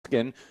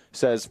Luskin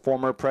says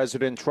former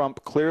President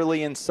Trump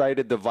clearly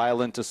incited the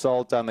violent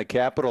assault on the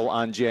Capitol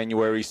on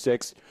January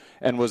 6th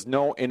and was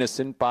no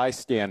innocent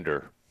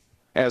bystander.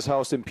 As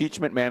House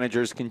impeachment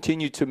managers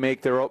continue to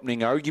make their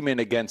opening argument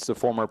against the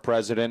former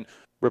president,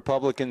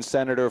 Republican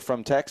Senator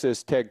from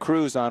Texas, Ted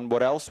Cruz, on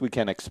what else we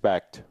can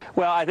expect.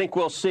 Well, I think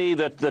we'll see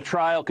that the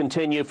trial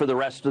continue for the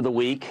rest of the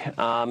week.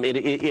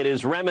 It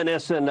is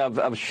reminiscent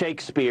of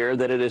Shakespeare,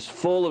 that it is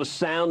full of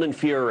sound and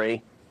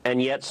fury,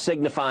 and yet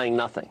signifying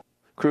nothing.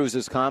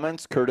 Cruz's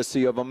comments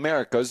courtesy of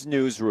America's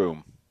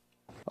Newsroom.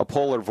 A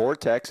polar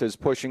vortex is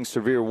pushing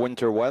severe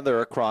winter weather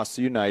across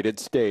the United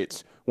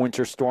States.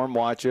 Winter storm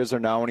watches are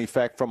now in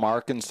effect from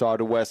Arkansas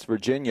to West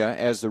Virginia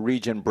as the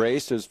region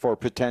braces for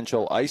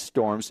potential ice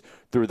storms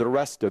through the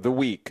rest of the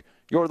week.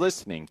 You're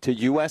listening to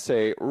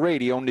USA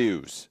Radio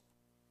News.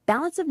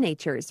 Balance of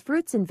Nature's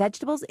fruits and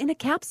vegetables in a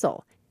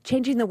capsule,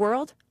 changing the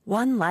world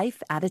one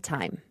life at a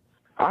time.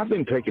 I've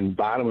been taking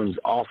vitamins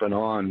off and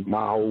on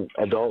my whole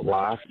adult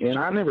life, and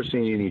I've never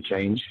seen any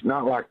change.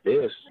 Not like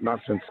this,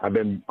 not since I've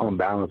been on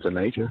Balance of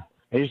Nature.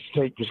 I used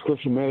to take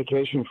prescription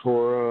medication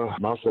for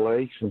muscle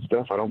aches and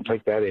stuff. I don't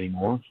take that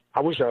anymore. I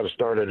wish I would have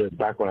started it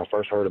back when I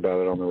first heard about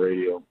it on the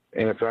radio.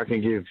 And if I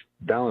can give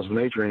Balance of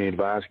Nature any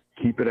advice,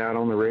 keep it out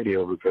on the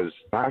radio, because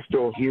I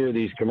still hear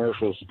these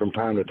commercials from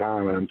time to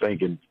time, and I'm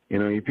thinking,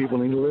 you people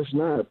need to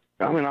listen up.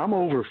 I mean, I'm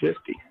over 50,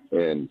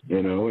 and,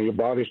 your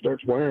body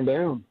starts wearing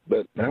down.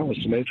 But Balance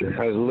of Nature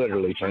has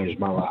literally changed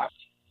my life.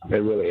 It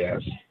really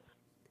has.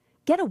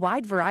 Get a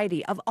wide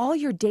variety of all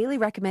your daily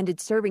recommended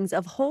servings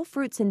of whole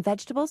fruits and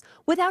vegetables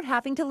without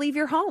having to leave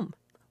your home.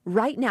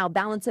 Right now,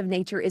 Balance of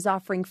Nature is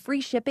offering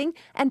free shipping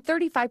and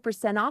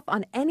 35% off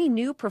on any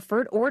new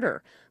preferred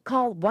order.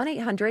 Call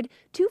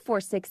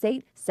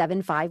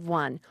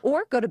 1-800-2468-751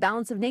 or go to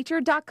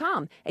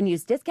balanceofnature.com and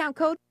use discount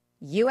code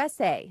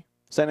USA.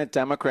 Senate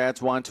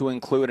Democrats want to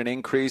include an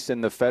increase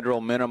in the federal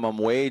minimum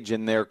wage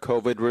in their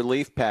COVID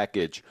relief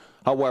package.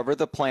 However,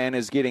 the plan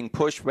is getting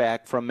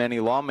pushback from many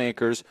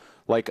lawmakers,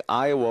 like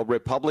Iowa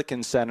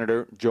Republican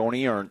Senator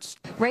Joni Ernst.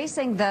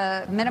 Raising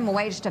the minimum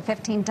wage to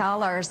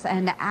 $15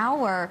 an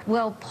hour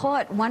will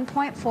put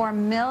 1.4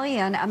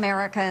 million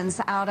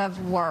Americans out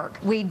of work.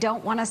 We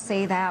don't want to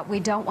see that. We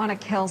don't want to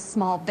kill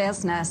small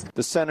business.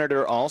 The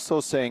senator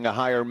also saying a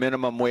higher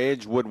minimum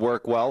wage would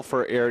work well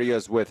for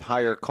areas with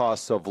higher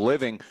costs of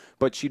living,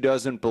 but she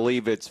doesn't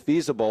believe it's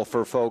feasible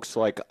for folks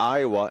like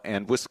Iowa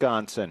and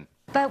Wisconsin.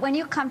 But when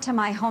you come to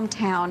my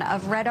hometown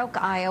of Red Oak,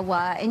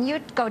 Iowa, and you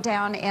go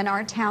down in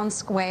our town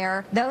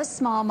square, those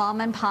small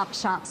mom and pop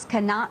shops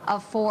cannot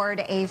afford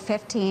a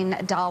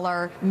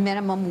 $15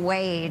 minimum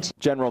wage.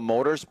 General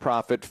Motors'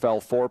 profit fell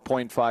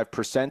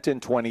 4.5% in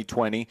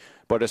 2020,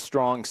 but a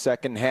strong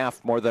second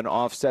half more than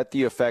offset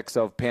the effects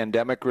of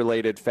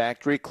pandemic-related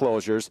factory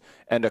closures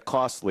and a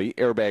costly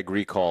airbag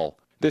recall.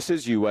 This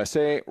is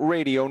USA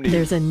Radio News.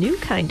 There's a new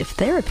kind of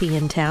therapy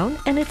in town,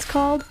 and it's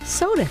called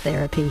soda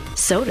therapy.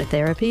 Soda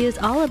therapy is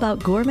all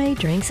about gourmet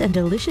drinks and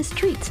delicious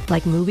treats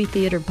like movie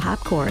theater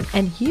popcorn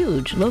and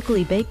huge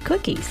locally baked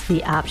cookies.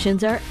 The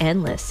options are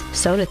endless.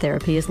 Soda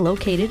therapy is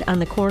located on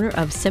the corner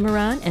of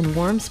Cimarron and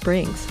Warm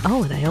Springs.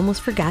 Oh, and I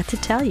almost forgot to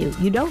tell you,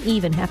 you don't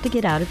even have to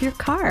get out of your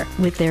car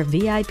with their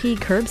VIP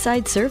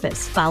curbside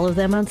service. Follow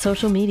them on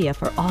social media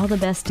for all the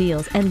best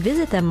deals and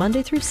visit them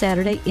Monday through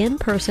Saturday in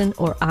person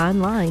or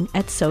online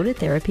at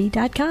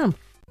sodatherapy.com.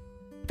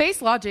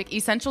 Face Logic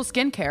Essential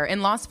Skincare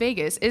in Las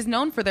Vegas is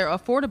known for their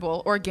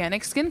affordable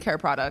organic skincare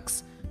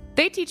products.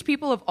 They teach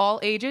people of all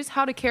ages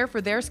how to care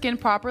for their skin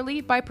properly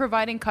by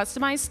providing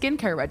customized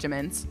skincare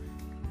regimens.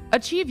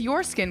 Achieve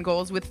your skin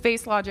goals with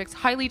Face Logic's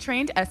highly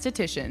trained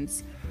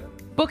estheticians.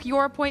 Book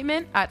your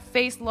appointment at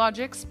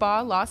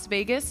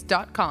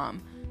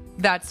FaceLogicSpaLasVegas.com.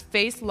 That's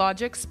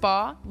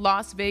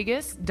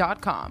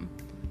FaceLogicSpaLasVegas.com.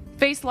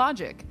 Face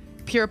Logic.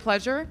 Pure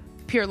pleasure,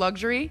 pure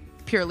luxury,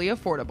 purely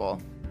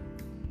affordable.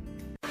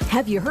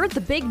 Have you heard the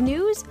big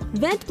news?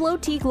 Vent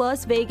Blotique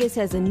Las Vegas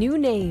has a new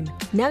name.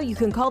 Now you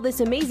can call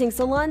this amazing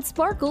salon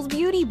Sparkles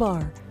Beauty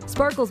Bar.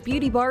 Sparkles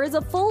Beauty Bar is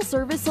a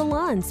full-service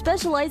salon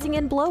specializing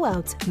in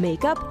blowouts,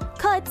 makeup,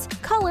 cuts,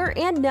 color,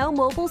 and now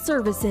mobile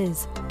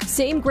services.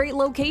 Same great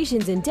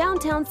locations in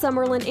downtown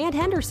Summerlin and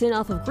Henderson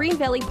off of Green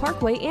Valley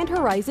Parkway and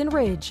Horizon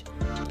Ridge.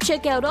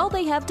 Check out all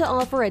they have to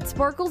offer at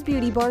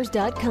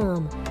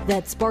sparklesbeautybars.com.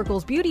 That's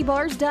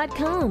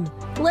sparklesbeautybars.com.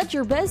 Let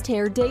your best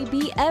hair day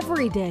be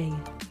every day.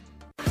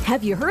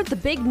 Have you heard the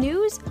big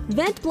news?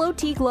 Vent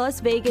Blotique Las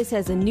Vegas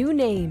has a new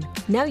name.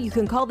 Now you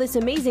can call this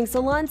amazing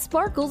salon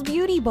Sparkles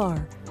Beauty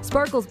Bar.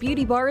 Sparkles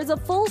Beauty Bar is a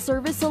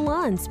full-service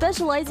salon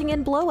specializing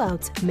in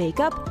blowouts,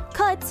 makeup,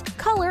 cuts,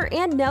 color,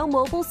 and now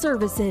mobile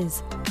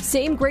services.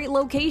 Same great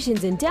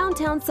locations in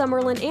downtown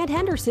Summerlin and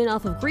Henderson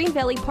off of Green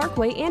Valley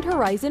Parkway and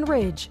Horizon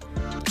Ridge.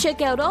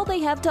 Check out all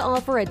they have to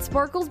offer at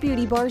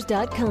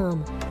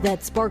sparklesbeautybars.com.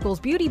 That's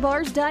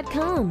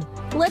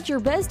sparklesbeautybars.com. Let your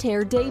best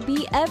hair day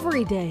be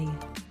every day.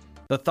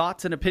 The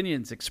thoughts and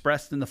opinions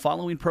expressed in the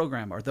following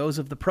program are those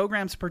of the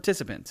program's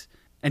participants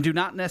and do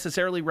not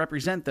necessarily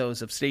represent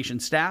those of station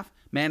staff,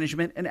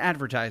 management, and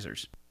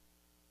advertisers.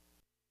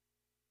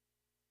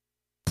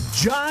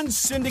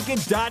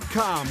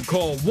 JohnSyndicate.com.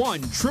 Call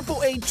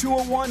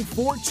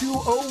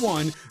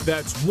 1-888-201-4201.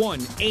 That's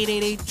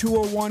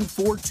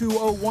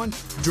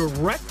 1-888-201-4201.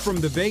 Direct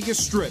from the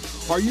Vegas Strip.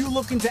 Are you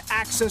looking to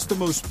access the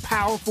most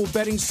powerful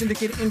betting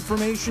syndicate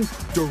information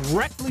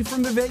directly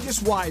from the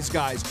Vegas Wise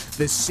Guys?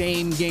 The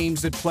same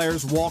games that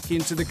players walk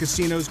into the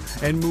casinos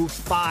and move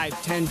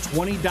 5, 10,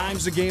 20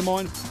 dimes a game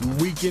on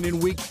week in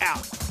and week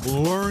out.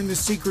 Learn the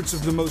secrets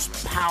of the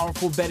most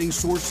powerful betting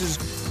sources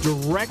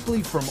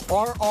directly from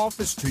our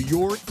office to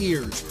your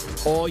ears.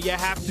 All you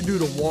have to do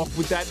to walk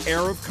with that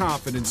air of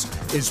confidence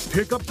is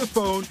pick up the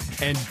phone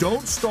and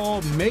don't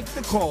stall. Make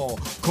the call.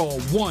 Call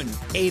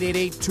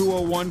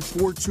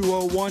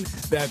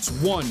 1-888-201-4201. That's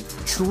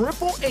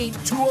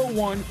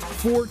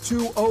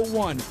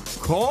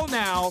 1-888-201-4201. Call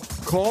now.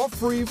 Call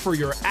free for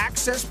your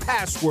access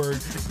password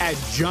at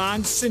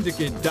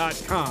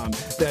johnsyndicate.com.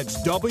 That's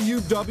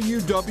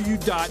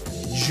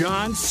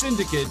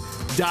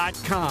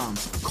www.johnsyndicate.com.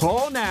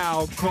 Call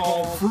now.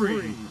 Call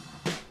free.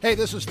 Hey,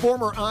 this is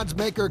former odds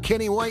maker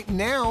Kenny White,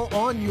 now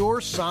on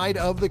your side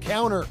of the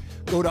counter.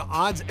 Go to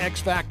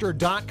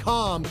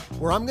oddsxfactor.com,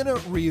 where I'm going to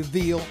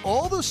reveal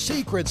all the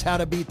secrets how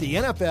to beat the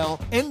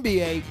NFL,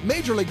 NBA,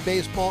 Major League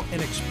Baseball,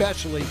 and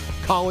especially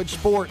college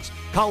sports.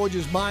 College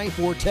is my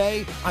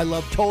forte. I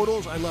love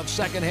totals, I love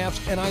second halves,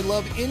 and I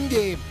love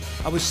in-game.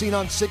 I was seen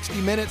on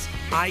 60 Minutes.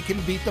 I can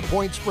beat the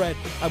point spread.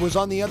 I was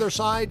on the other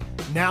side.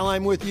 Now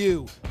I'm with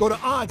you. Go to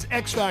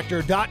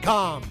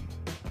oddsxfactor.com.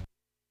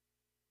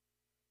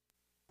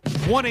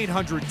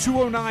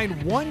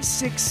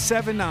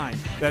 1-800-209-1679.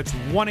 That's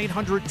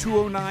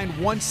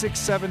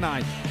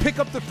 1-800-209-1679. Pick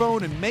up the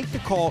phone and make the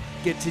call.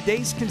 Get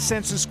today's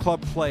Consensus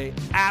Club play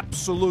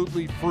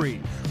absolutely free.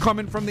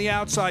 Coming from the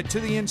outside to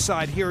the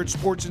inside here at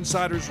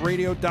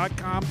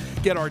SportsInsidersRadio.com.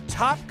 Get our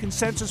top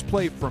consensus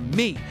play from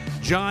me,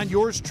 John,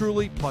 yours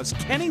truly, plus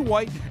Kenny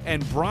White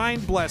and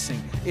Brian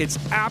Blessing. It's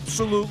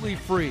absolutely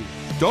free.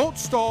 Don't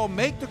stall.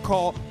 Make the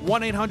call.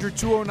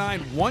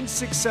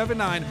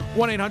 1-800-209-1679.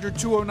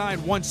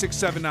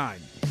 1-800-209-1679.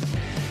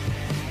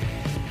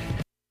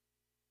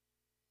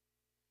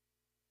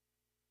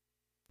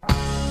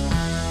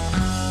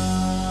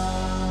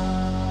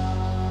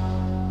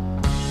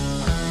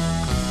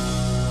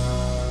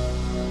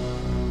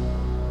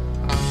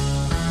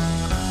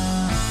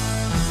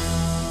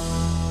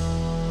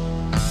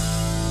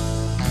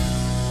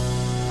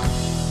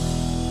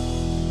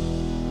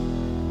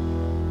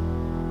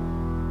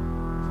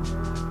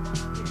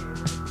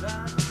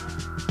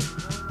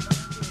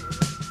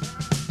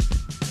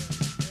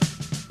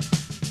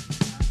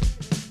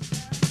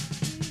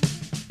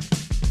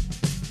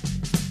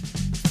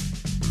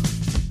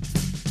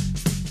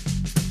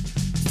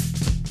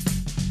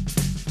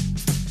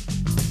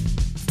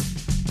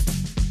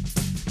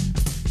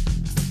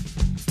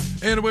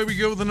 And away we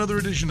go with another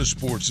edition of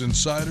Sports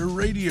Insider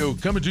Radio.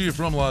 Coming to you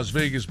from Las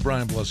Vegas,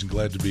 Brian Blessing,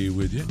 glad to be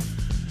with you.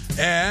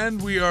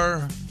 And we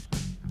are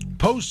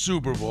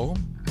post-Super Bowl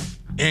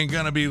and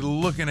going to be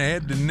looking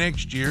ahead to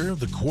next year,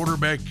 the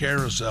quarterback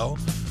carousel.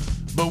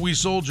 But we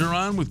soldier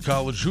on with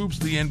college hoops,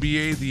 the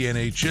NBA, the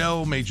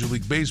NHL, Major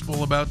League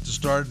Baseball about to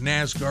start,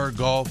 NASCAR,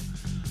 golf.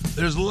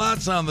 There's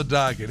lots on the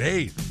docket.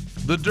 Hey,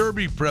 the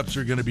Derby preps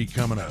are going to be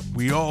coming up.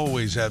 We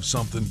always have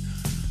something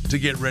to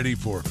get ready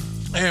for.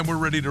 And we're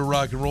ready to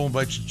rock and roll.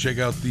 Invite you to check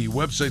out the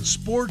website,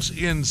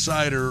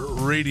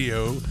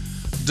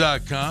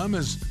 SportsInsiderRadio.com,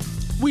 as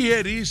we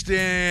head east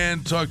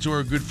and talk to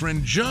our good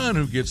friend John,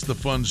 who gets the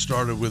fun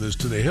started with us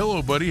today.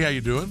 Hello, buddy. How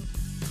you doing?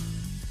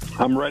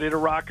 I'm ready to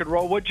rock and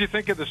roll. What'd you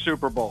think of the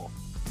Super Bowl?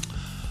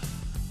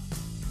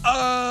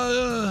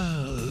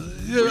 Were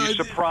you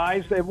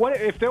surprised?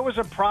 If there was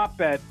a prop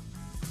bet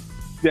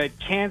that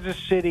Kansas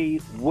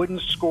City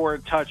wouldn't score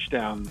a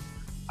touchdown,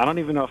 I don't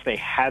even know if they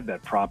had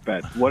that prop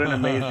bet. What an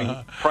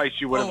amazing price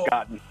you would have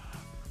gotten.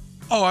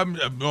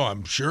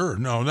 I'm sure.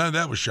 No,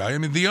 that was shy. I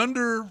mean, the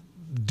under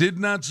did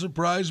not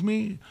surprise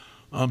me.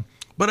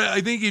 But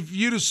I think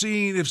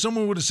if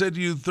someone would have said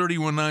to you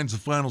 31-9 is the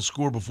final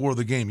score before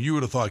the game, you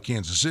would have thought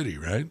Kansas City,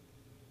 right?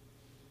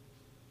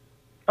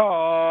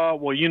 Oh,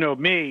 well, you know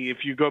me.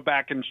 If you go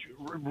back and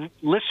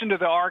listen to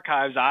the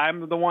archives,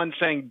 I'm the one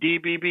saying,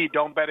 DBB,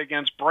 don't bet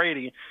against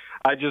Brady.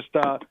 I just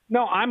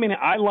no. I mean,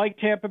 I like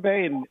Tampa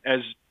Bay, and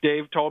as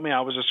Dave told me,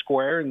 I was a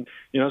square, and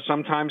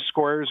sometimes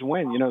squares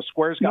win.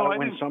 Squares got to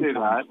win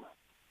sometimes.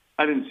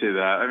 I didn't say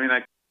that. I mean,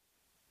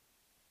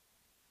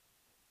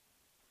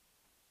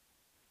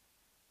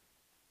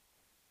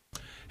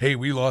 Hey,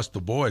 we lost the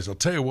boys. I'll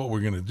tell you what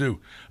we're going to do.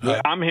 Yeah,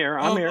 I'm here.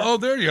 I'm here. Oh,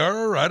 there you are.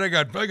 All right, I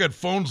got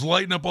phones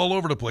lighting up all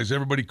over the place.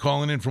 Everybody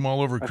calling in from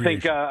all over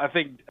creation. I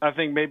think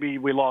maybe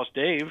we lost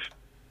Dave.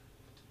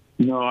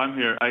 No, I'm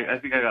here. I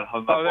think I got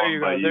hung up on. Oh, there you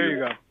go. There you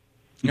go.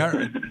 All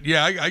right.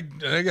 Yeah, I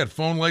got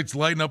phone lights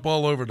lighting up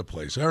all over the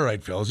place. All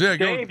right, fellas. Yeah,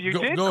 Dave, you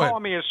did call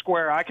me a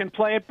square. I can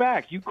play it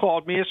back. You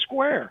called me a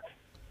square.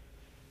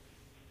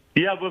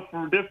 Yeah, but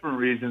for different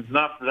reasons,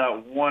 not for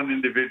that one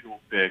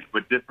individual pick,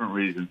 but different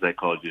reasons I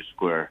called you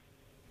square.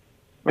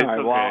 All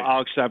right, well,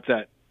 I'll accept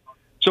that.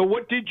 So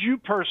what did you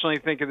personally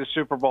think of the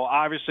Super Bowl?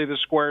 Obviously, the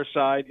Square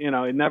side,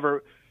 it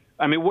never –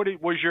 I mean, what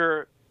was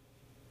your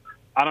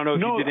 – I don't know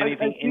if you did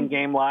anything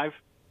in-game live.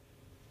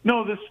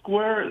 No, the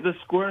Square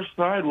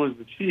side was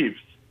the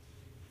Chiefs.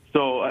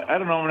 So I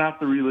don't know. I'm going to have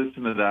to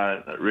re-listen to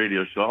that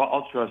radio show.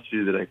 I'll trust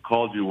you that I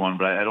called you one,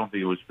 but I don't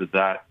think it was for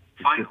that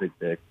specific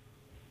pick.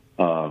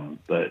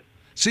 But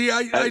see,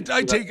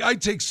 I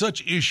take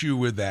such issue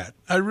with that.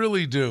 I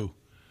really do.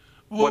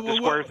 What, the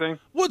Square thing?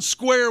 What's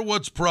Square?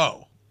 What's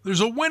pro? There's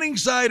a winning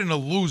side and a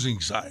losing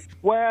side.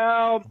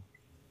 Well,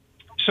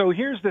 so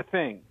here's the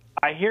thing.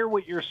 I hear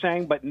what you're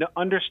saying, but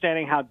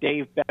understanding how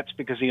Dave bets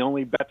because he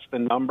only bets the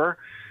number.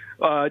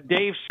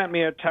 Dave sent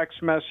me a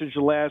text message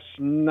last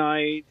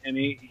night, and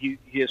he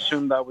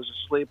assumed I was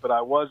asleep, but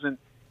I wasn't.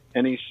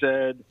 And he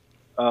said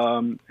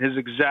his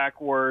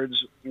exact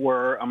words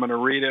were, I'm going to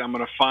read it, I'm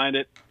going to find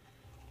it.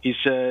 He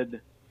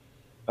said,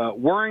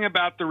 worrying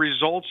about the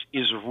results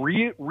is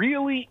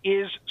really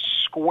is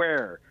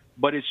square,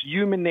 but it's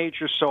human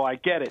nature, so I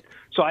get it.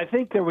 So I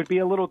think there would be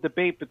a little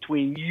debate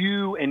between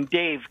you and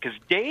Dave, because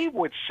Dave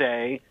would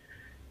say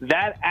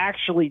that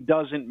actually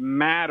doesn't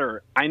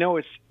matter. I know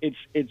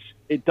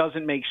it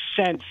doesn't make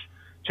sense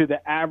to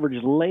the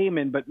average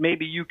layman, but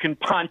maybe you can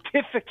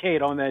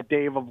pontificate on that,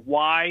 Dave, of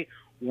why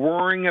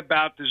worrying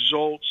about the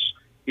results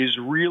is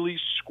really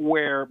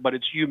square, but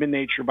it's human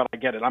nature, but I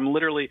get it. I'm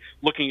literally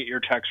looking at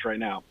your text right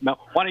now. Now,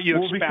 why don't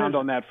you expound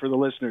on that for the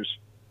listeners?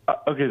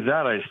 Okay,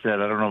 that I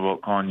said. I don't know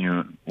about calling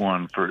you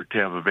one for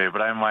Tampa Bay,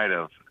 but I might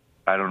have.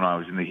 I don't know. I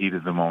was in the heat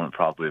of the moment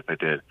probably if I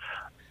did.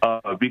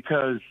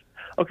 Because,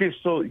 okay,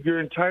 so your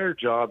entire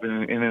job in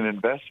an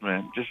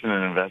investment, just in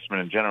an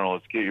investment in general,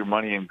 is to get your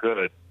money in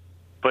good.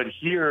 But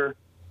here,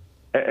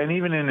 and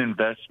even in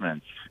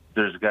investments,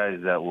 there's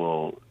guys that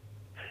will,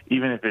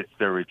 even if it's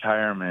their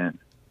retirement,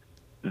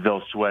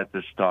 they'll sweat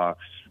the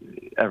stocks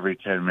every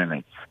 10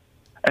 minutes.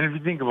 And if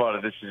you think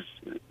about it,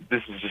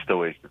 this is just a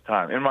waste of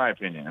time, in my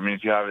opinion. I mean,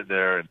 if you have it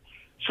there. And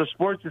so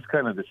sports is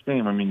kind of the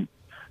same. I mean,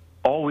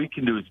 all we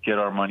can do is get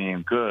our money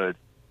in good,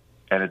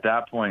 and at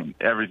that point,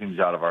 everything's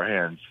out of our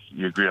hands.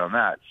 You agree on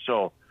that?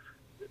 So,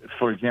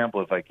 for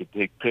example, if I could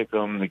take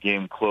Pick'em, the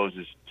game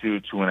closes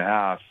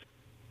 2.5.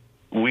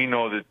 We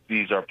know that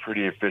these are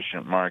pretty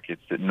efficient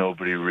markets that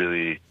nobody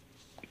really –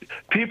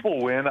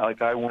 people win,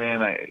 like I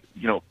win,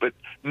 but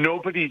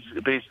nobody's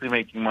basically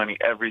making money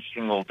every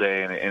single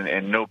day,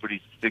 and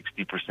nobody's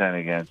 60%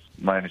 against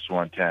minus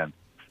 110.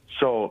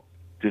 So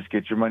just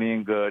get your money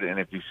in good, and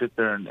if you sit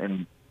there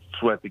and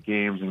sweat the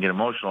games and get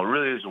emotional, it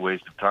really is a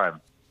waste of time.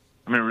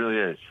 I mean, it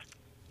really is.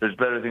 There's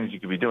better things you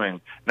could be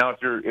doing. Now,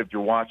 if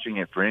you're watching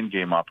it for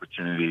in-game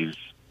opportunities,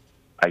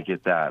 I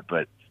get that,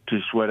 but to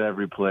sweat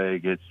every play,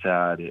 get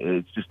sad,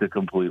 it's just a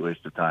complete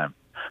waste of time.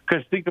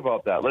 Because think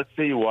about that. Let's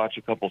say you watch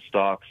a couple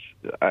stocks.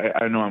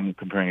 I know I'm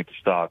comparing it to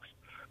stocks,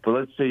 but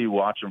let's say you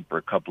watch them for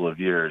a couple of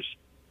years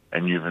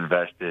and you've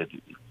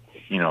invested,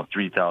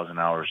 3,000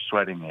 hours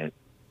sweating it.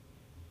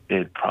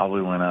 It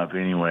probably went up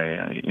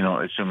anyway,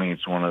 assuming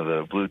it's one of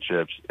the blue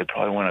chips. It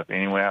probably went up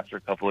anyway after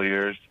a couple of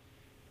years,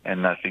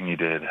 and nothing you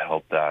did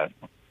helped that.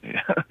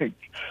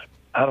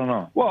 I don't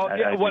know. Well,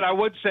 what I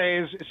would say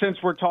is,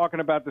 since we're talking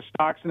about the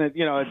stocks, and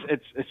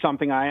it's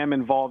something I am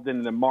involved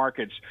in the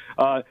markets.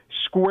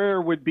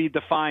 Square would be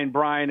defined,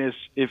 Brian, as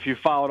if you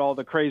followed all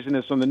the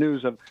craziness on the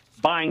news of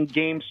buying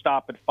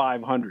GameStop at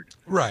 500.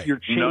 Right. You're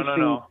chasing.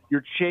 No.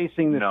 You're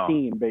chasing the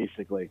theme,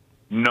 basically.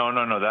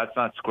 No. That's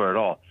not Square at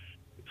all.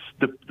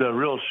 The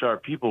real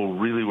sharp people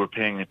really were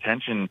paying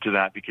attention to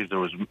that because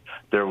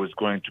there was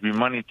going to be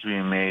money to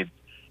be made,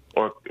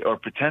 or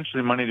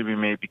potentially money to be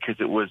made because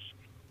it was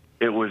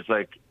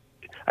like,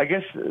 I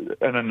guess,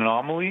 an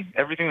anomaly.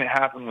 Everything that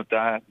happened with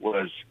that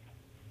was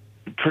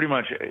pretty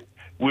much,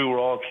 we were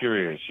all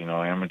curious,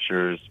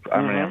 amateurs.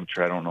 I'm an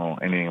amateur. I don't know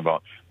anything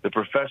about the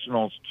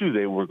professionals too.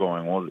 They were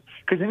going, well,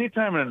 because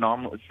anytime an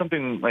anomaly,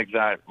 something like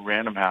that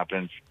random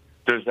happens,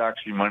 there's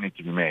actually money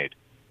to be made.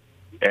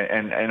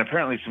 And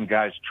apparently some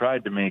guys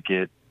tried to make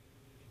it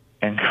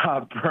and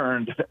got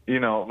burned,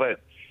 but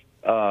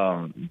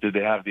did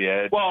they have the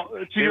edge? Well,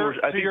 I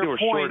think they were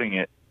shorting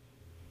it.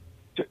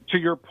 To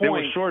your point, they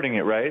were shorting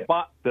it, right?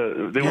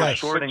 They were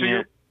shorting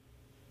it,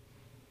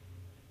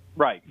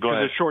 right? Go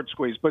ahead. The short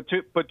squeeze. But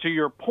to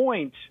your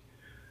point,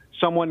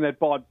 someone that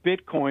bought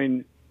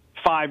Bitcoin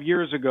 5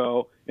 years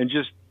ago and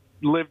just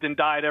lived and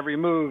died every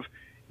move,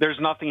 there's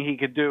nothing he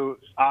could do.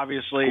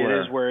 Obviously, It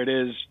is where it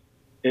is.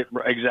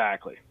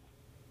 Exactly.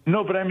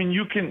 No, but I mean,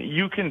 you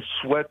can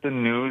sweat the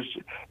news.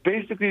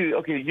 Basically,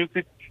 okay, you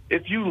could,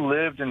 if you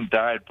lived and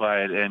died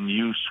by it and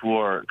you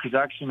swore, because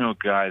I actually know a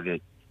guy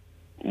that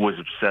was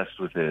obsessed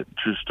with it.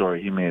 True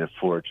story. He made a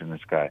fortune,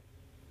 this guy.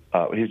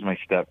 He's my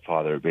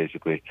stepfather,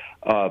 basically.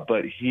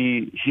 But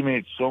he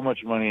made so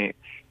much money.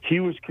 He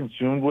was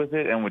consumed with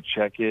it and would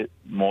check it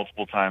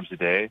multiple times a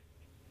day.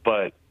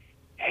 But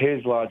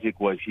his logic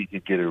was he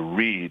could get a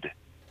read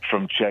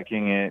from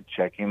checking it,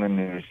 checking the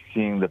news,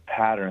 seeing the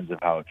patterns of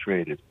how it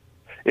traded.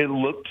 It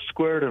looked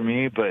square to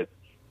me, but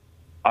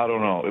I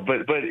don't know.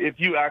 But if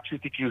you actually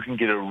think you can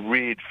get a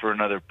read for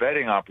another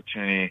betting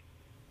opportunity,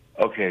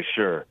 Okay,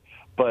 sure.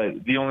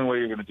 But the only way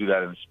you're going to do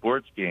that in a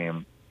sports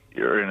game,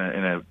 you're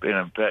in a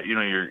bet. You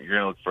know, you're going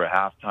to look for a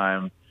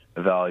halftime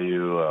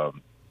value.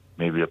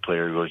 Maybe a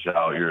player goes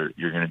out.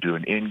 You're going to do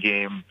an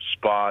in-game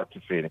spot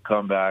to fade a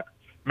comeback.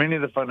 Many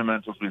of the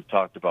fundamentals we've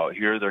talked about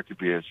here, there could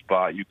be a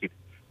spot you could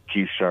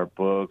keep sharp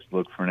books,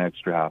 look for an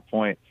extra half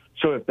point.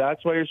 So if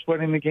that's why you're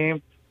sweating the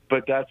game,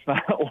 but that's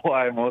not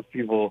why most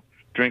people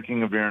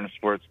drinking a beer in a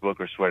sports book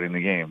are sweating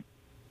the game.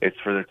 It's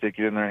for their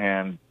ticket in their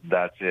hand.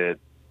 That's it.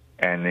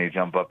 And they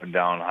jump up and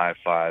down, high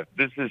five.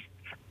 This is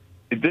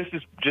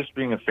just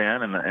being a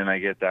fan, and I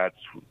get that's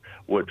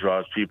what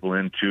draws people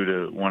into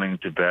to wanting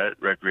to bet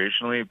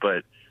recreationally.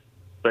 But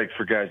like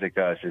for guys like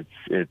us,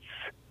 it's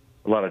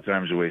a lot of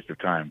times a waste of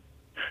time.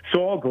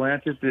 So I'll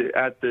glance at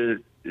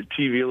the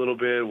TV a little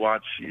bit,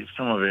 watch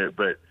some of it,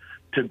 but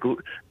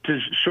to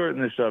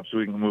shorten this up so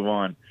we can move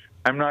on,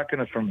 I'm not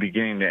going to from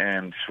beginning to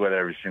end sweat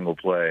every single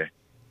play.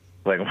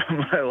 Like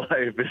my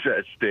life is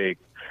at stake,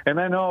 and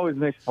I know I always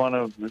make fun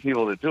of the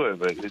people that do it,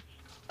 but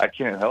I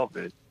can't help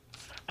it.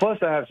 Plus,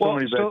 I have so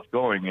many bets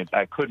going,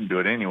 I couldn't do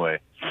it anyway.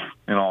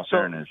 In all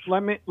fairness,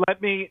 let me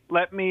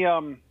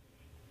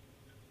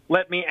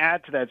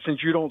add to that.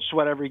 Since you don't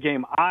sweat every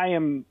game,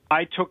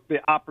 I took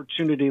the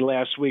opportunity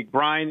last week,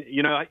 Brian.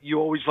 You know, you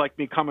always like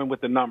me coming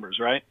with the numbers,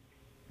 right?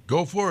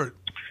 Go for it.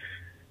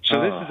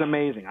 So this is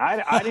amazing.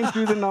 I didn't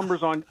do the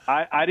numbers on.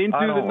 I didn't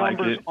do the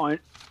numbers on.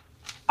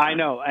 I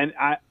know, and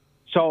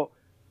so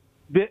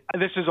this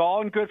is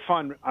all in good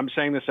fun. I'm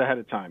saying this ahead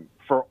of time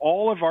for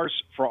all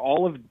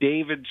of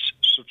David's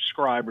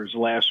subscribers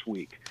last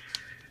week.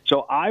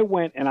 So I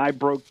went and I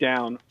broke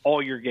down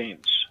all your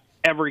games,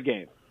 every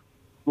game,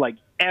 like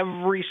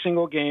every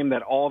single game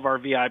that all of our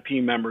VIP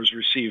members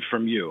received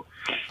from you.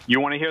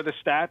 You want to hear the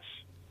stats?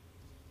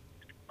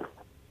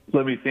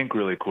 Let me think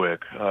really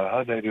quick.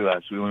 How did I do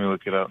last week? Let me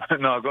look it up.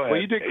 No, go ahead.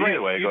 Well, you did great.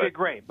 Either way, you did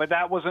great. But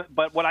that wasn't.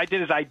 But what I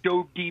did is I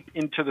dove deep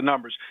into the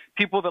numbers.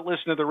 People that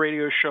listen to the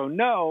radio show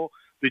know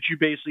that you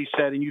basically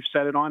said, and you've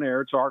said it on air,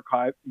 it's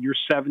archived, you're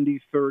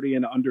 70-30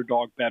 and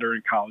underdog better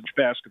in college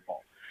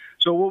basketball.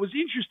 So what was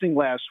interesting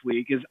last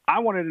week is I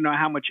wanted to know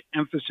how much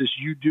emphasis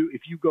you do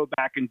if you go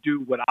back and do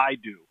what I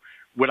do.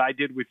 What I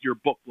did with your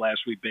book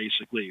last week,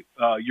 basically,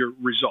 your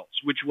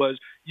results, which was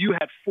you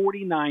had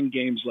 49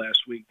 games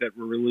last week that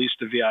were released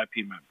to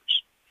VIP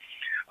members.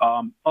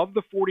 Of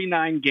the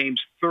 49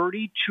 games,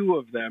 32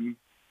 of them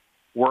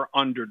were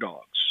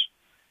underdogs.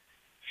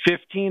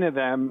 15 of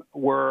them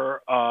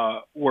were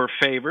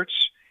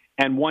favorites,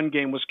 and one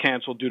game was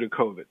canceled due to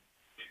COVID.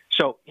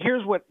 So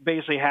here's what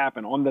basically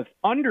happened. On the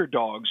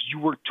underdogs, you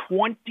were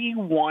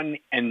 21-9.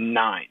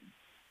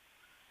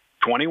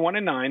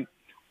 21-9.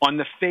 On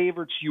the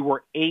favorites, you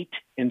were 8-7,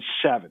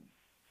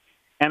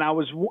 and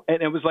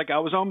it was like I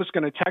was almost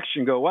going to text you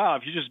and go, "Wow,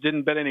 if you just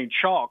didn't bet any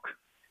chalk,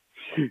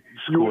 you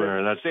would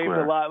have saved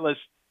a lot less."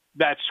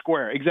 That's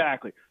square,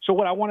 exactly. So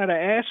what I wanted to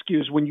ask you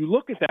is, when you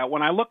look at that,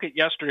 when I look at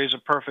yesterday as a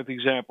perfect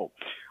example,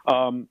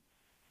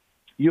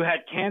 you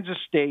had Kansas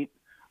State,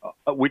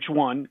 which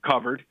won,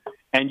 covered,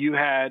 and you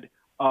had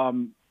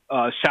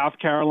South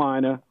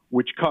Carolina,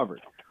 which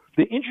covered.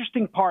 The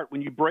interesting part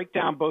when you break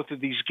down both of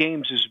these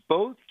games is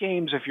both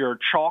games, if you're a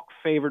chalk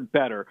favored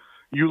better,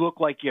 you look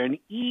like you're an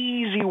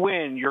easy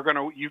win.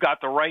 You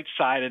got the right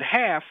side at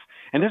half.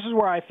 And this is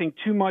where I think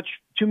too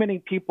many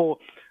people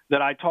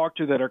that I talk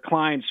to that are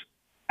clients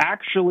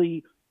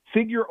actually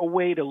figure a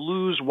way to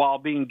lose while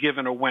being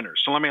given a winner.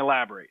 So let me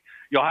elaborate.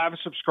 You'll have a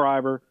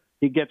subscriber.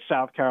 He gets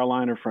South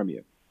Carolina from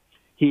you.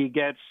 He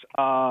gets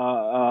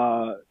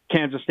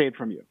Kansas State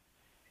from you.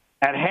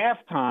 At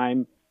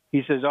halftime,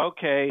 he says,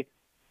 okay,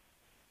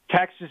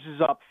 Texas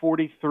is up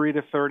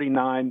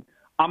 43-39.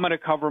 I'm going to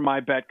cover my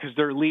bet because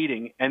they're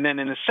leading. And then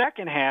in the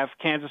second half,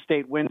 Kansas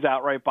State wins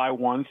outright by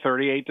 1,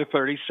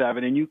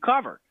 38-37, and you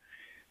cover.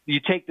 You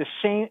take the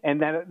same,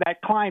 and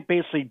that client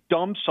basically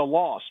dumps a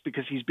loss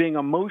because he's being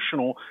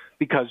emotional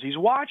because he's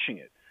watching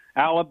it.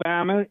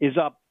 Alabama is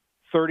up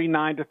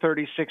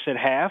 39-36 at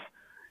half.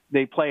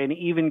 They play an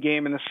even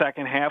game in the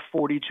second half,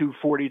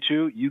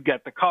 42-42. You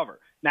get the cover.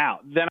 Now,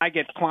 then I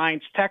get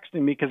clients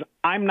texting me because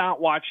I'm not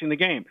watching the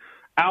game.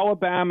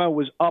 Alabama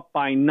was up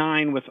by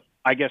 9 with,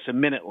 I guess, a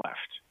minute left.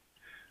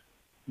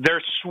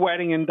 They're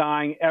sweating and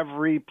dying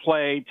every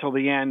play till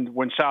the end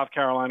when South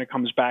Carolina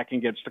comes back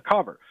and gets the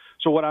cover.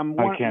 So what I'm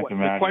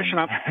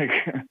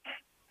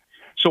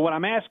So what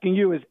I'm asking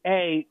you is,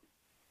 A,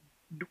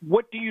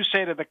 what do you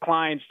say to the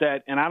clients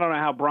that, and I don't know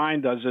how Brian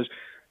does this,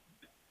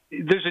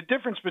 there's a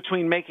difference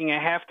between making a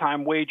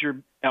halftime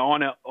wager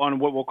on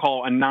what we'll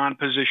call a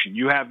non-position.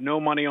 You have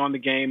no money on the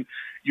game.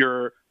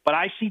 But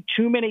I see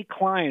too many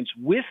clients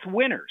with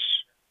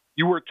winners.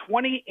 You were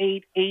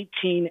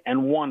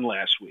 28-18-1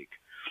 last week.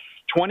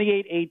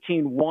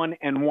 28-18,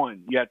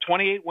 1-1. You had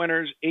 28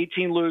 winners,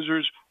 18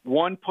 losers,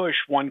 1 push,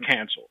 1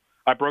 cancel.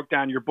 I broke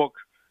down your book,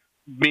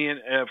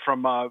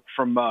 from our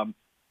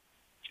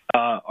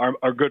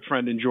good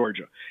friend in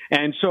Georgia.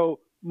 And so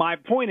my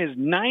point is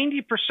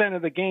 90%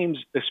 of the games,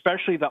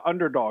 especially the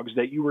underdogs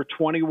that you were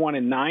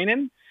 21-9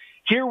 in,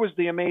 here was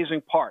the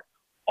amazing part.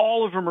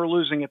 All of them are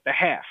losing at the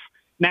half.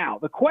 Now,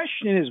 the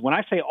question is, when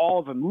I say all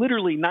of them,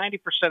 literally 90%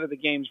 of the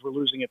games we're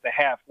losing at the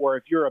half, where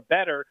if you're a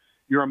bettor,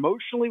 you're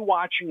emotionally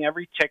watching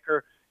every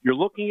ticker, you're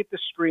looking at the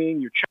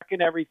screen, you're checking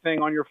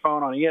everything on your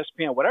phone, on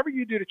ESPN, whatever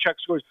you do to check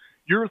scores,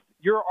 you're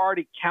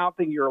already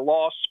counting your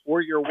loss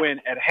or your win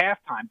at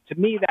halftime. To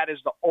me, that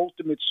is the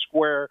ultimate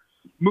square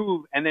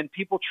move. And then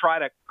people try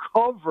to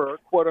cover,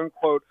 quote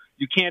unquote,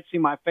 you can't see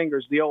my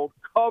fingers, the old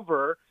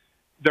cover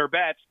their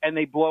bets, and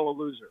they blow a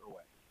loser away.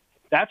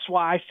 That's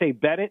why I say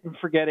bet it and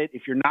forget it.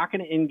 If you're not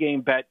going to in-game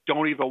bet,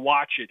 don't even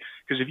watch it.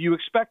 Because if you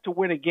expect to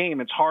win a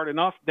game, it's hard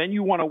enough. Then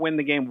you want to win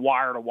the game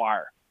wire to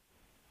wire.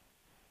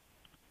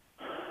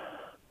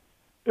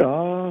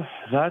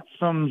 That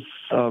sums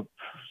up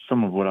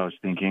some of what I was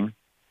thinking.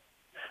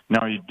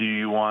 Now, do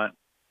you want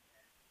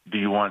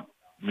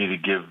me to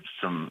give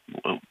some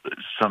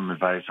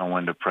advice on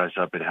when to press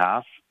up at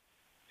half?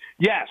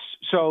 Yes.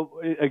 So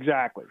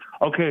exactly.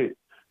 Okay.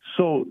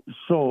 So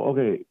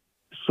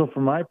for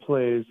my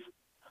plays,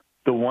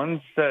 the ones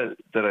that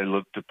I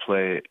look to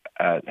play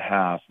at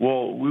half.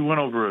 Well, we went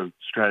over a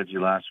strategy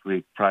last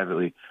week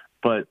privately,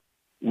 but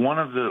one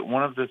of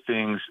the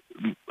things.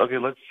 Okay,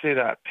 let's say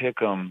that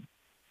pick'em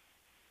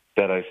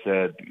that I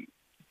said,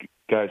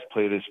 guys,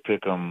 play this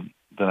pick'em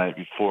the night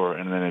before,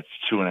 and then it's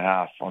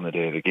 2.5 on the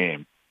day of the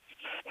game.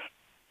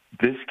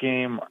 This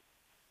game,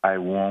 I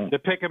won't. The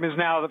pick'em is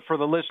now, for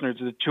the listeners,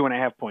 is a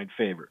 2.5 point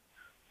favorite.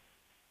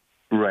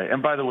 Right.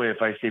 And by the way,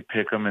 if I say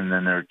pick'em and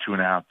then they're a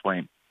 2.5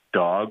 point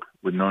dog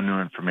with no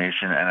new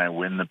information and I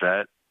win the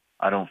bet,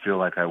 I don't feel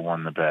like I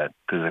won the bet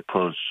because it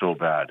closed so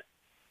bad.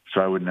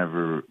 So I would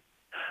never.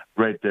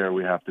 Right there,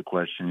 we have to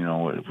question.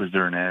 Was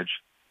there an edge?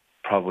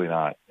 Probably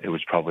not. It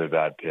was probably a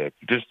bad pick.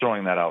 Just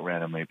throwing that out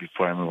randomly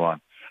before I move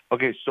on.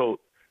 Okay, so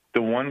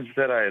the ones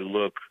that I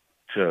look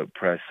to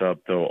press up,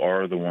 though,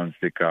 are the ones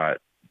that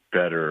got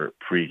better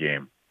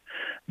pregame,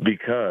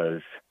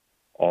 because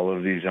all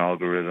of these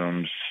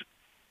algorithms,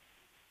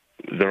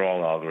 they're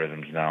all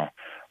algorithms now,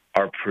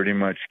 are pretty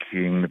much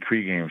keying the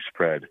pregame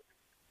spread.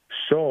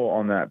 So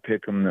on that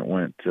pick'em that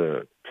went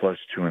to plus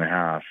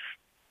 2.5,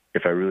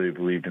 if I really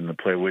believed in the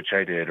play, which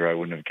I did, or I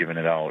wouldn't have given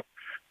it out,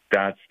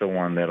 that's the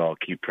one that I'll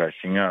keep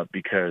pressing up,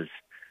 because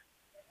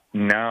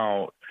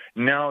now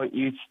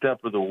each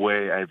step of the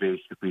way I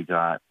basically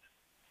got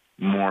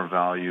more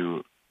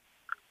value,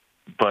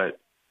 but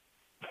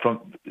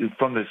from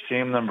the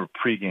same number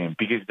pregame,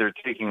 because they're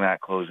taking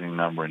that closing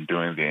number and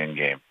doing the end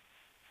game.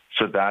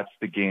 So that's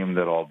the game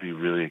that I'll be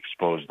really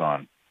exposed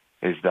on,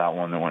 is that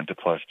one that went to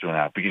plus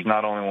 2.5. Because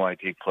not only will I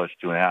take plus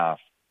 2.5,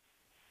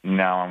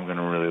 now I'm going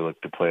to really look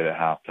to play it at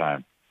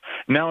halftime.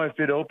 Now, if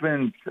it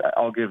opens,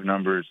 I'll give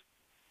numbers.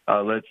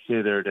 Let's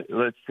say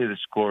the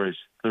score is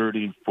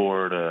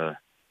 34-34,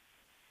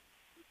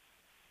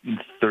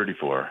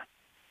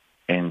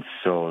 and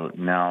so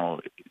now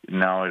they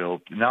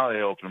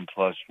open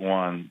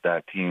 +1,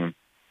 that team,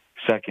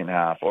 second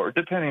half, or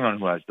depending on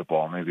who has the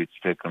ball, maybe it's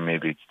pick or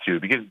maybe it's 2,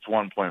 because it's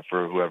 1 point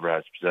for whoever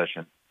has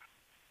possession.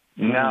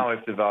 Mm-hmm. Now,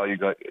 if the value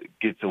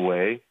gets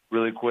away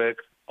really quick,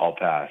 I'll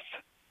pass,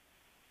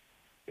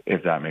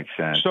 if that makes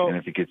sense. So, and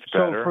if it gets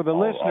better, so for the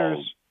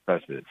listeners,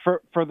 press it.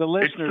 For the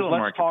listeners,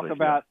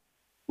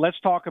 let's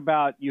talk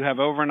about you have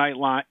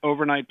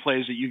overnight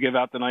plays that you give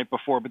out the night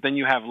before, but then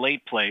you have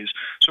late plays.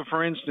 So,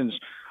 for instance,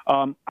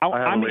 I'm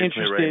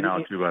interested play right now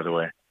too, by the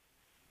way.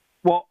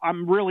 Well,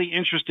 I'm really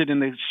interested in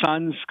the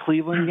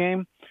Suns-Cleveland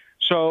game.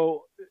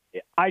 So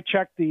I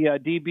checked the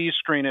DB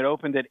screen. It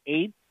opened at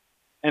 8,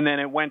 and then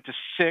it went to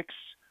 6,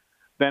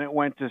 then it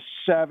went to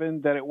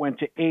 7, then it went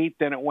to 8,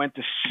 then it went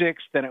to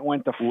 6, then it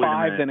went to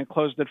 5, then it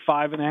closed at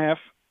 5.5.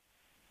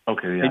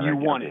 Okay, yeah. And you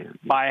won it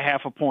by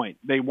 0.5 point.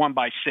 They won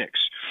by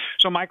 6.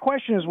 So my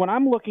question is, when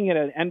I'm looking at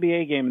an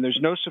NBA game and there's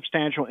no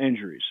substantial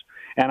injuries,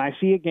 and I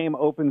see a game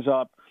opens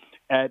up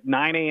at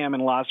 9 a.m.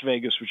 in Las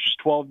Vegas, which is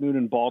 12 noon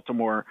in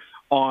Baltimore,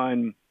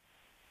 on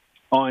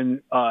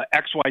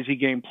XYZ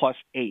game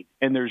 +8,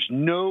 and there's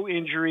no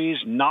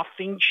injuries,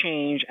 nothing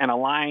changed, and a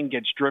line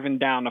gets driven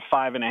down to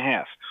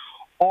 5.5.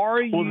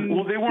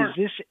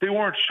 They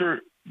weren't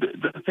sure.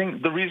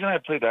 The reason I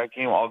played that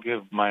game, I'll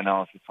give my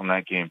analysis on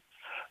that game.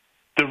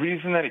 The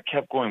reason that it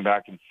kept going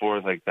back and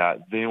forth like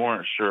that, they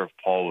weren't sure if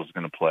Paul was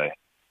going to play.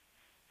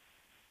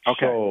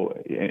 Okay. So,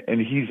 and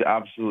he's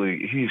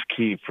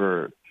key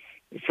for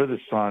the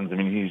Suns. I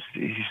mean,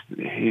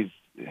 he's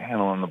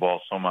handling the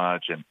ball so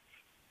much, and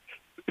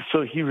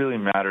so he really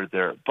mattered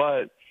there.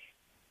 But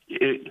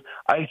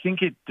I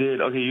think it did.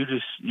 Okay, you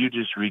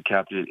just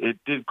recapped it. It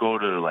did go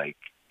to like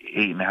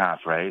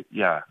 8.5, right?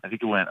 Yeah, I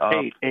think it went up.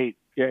 8.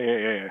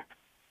 Yeah.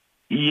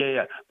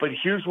 Yeah. But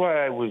here's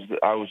why I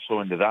was so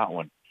into that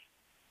one.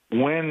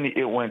 When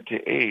it went to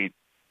 8,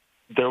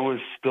 there was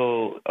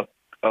still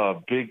a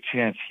big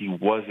chance he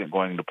wasn't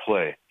going to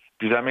play.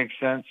 Does that make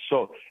sense?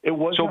 So it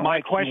wasn't. So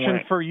my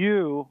question for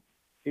you: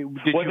 did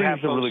you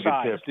have both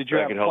sides? Did you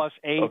have +8?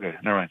 Okay,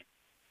 never mind.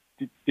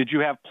 Did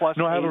you have +8?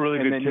 No, I have a really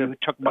good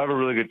tip. I have a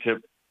really good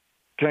tip.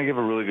 Can I give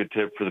a really good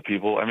tip for the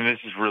people? I mean, this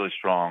is really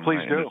strong.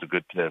 Please do. It's a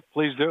good tip.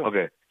 Please do.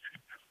 Okay.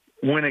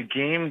 When a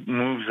game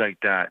moves like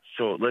that,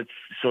 so it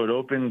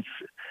opens.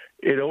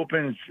 it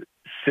opens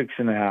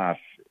 6.5,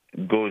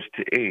 goes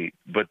to 8,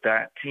 but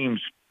that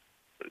team's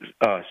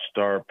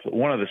star,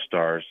 one of the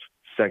stars,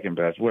 second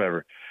best,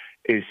 whatever,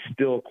 is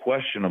still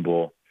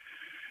questionable.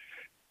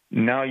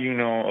 Now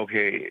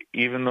okay,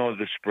 even though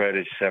the spread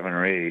is 7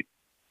 or 8,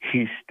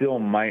 he still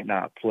might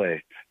not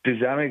play. Does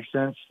that make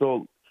sense?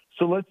 So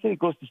let's say it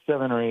goes to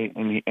 7 or 8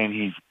 and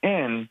he's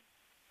in,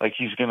 like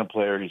he's going to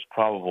play or he's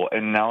probable,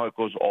 and now it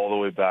goes all the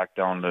way back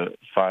down to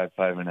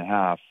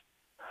 5.5.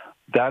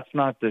 That's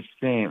not the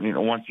same,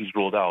 once he's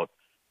ruled out.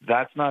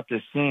 That's not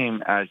the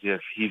same as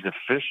if he's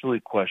officially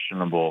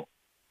questionable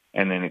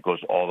and then it goes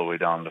all the way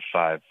down to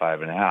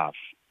 5.5.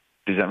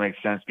 Does that make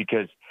sense?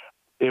 Because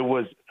it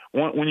was,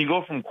 when you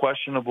go from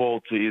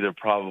questionable to either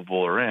probable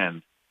or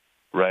in,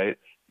 right,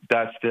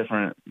 that's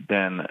different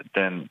than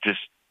just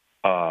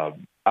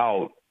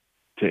out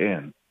to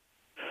in.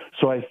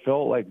 So I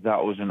felt like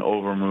that was an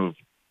overmove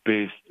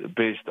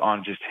based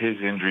on just his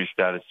injury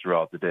status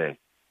throughout the day.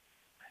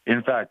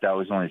 In fact, that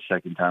was only the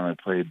second time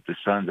I played the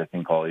Suns, I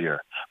think, all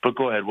year. But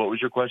go ahead. What was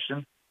your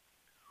question?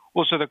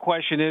 Well, so the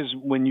question is,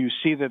 when you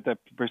see that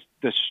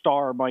the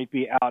star might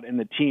be out and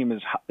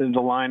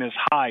the line is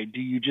high, do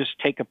you just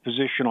take a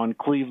position on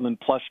Cleveland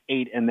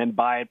 +8 and then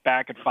buy it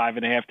back at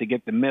 5.5 to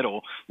get the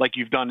middle, like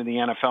you've done in the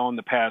NFL in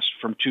the past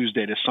from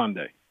Tuesday to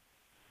Sunday?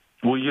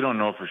 Well, you don't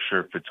know for sure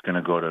if it's going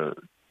to go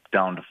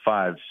down to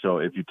 5. So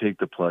if you take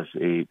the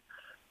 +8,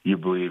 you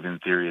believe in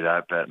theory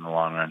that bet in the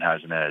long run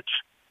has an edge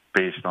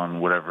based on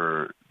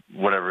whatever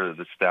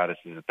the status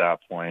is at that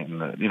point,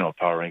 and the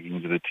power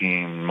rankings of the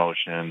team,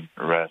 motion,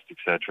 arrest,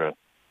 etc.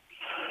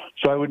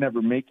 So I would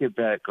never make a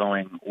bet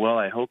going, well,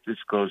 I hope this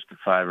goes to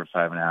 5 or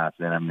 5.5,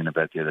 then I'm going to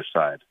bet the other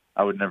side.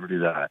 I would never do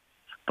that.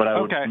 But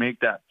I would make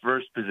that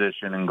first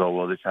position and go,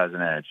 well, this has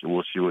an edge.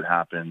 We'll see what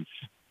happens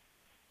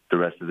the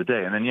rest of the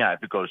day. And then,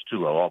 if it goes too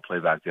low, I'll play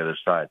back the other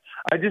side.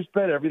 I just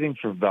bet everything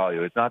for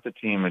value. It's not the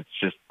team. It's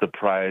just the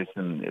price.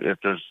 And if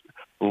there's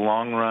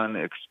long run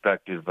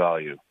expected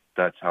value,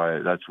 that's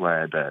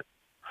why I bet.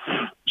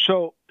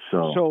 So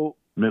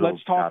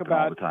let's talk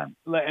about, all the time.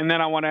 And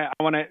then I want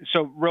to,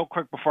 so real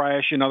quick before I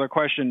ask you another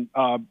question,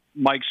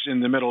 Mike's in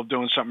the middle of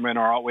doing something in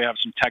our, we have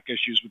some tech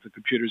issues with the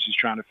computers he's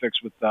trying to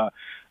fix with the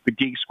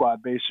Geek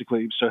Squad,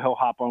 basically, so he'll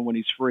hop on when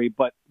he's free.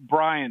 But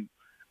Brian,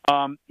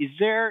 is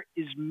there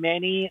as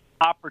many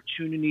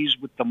opportunities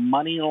with the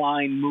money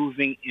line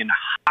moving in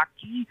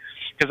hockey?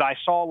 Because I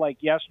saw, like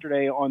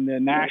yesterday on the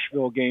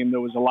Nashville game, there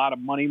was a lot of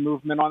money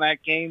movement on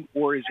that game,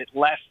 or is it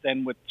less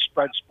than with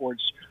spread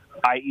sports,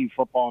 i.e.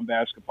 football and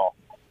basketball?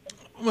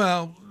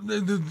 Well,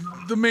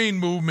 the main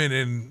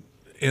movement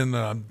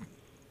in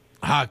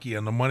hockey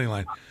on the money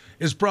line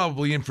is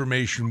probably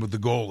information with the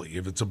goalie,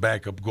 if it's a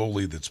backup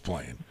goalie that's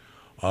playing,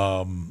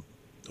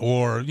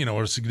 or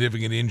a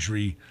significant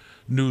injury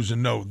news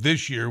and note.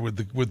 This year with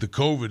the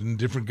COVID and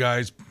different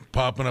guys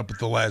popping up at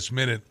the last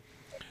minute,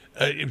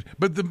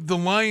 but the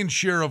lion's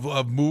share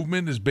of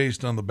movement is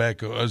based on the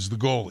backup as the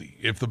goalie.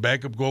 If the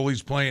backup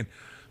goalie's playing,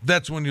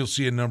 that's when you'll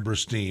see a number of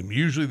steam.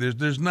 Usually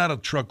there's not a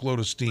truckload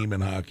of steam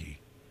in hockey.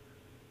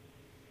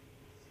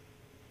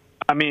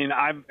 I mean,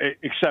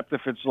 except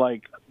if it's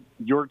like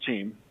your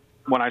team.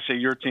 When I say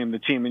your team, the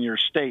team in your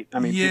state. I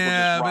mean,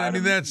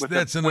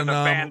 that's an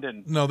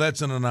anomaly. No,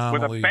 that's an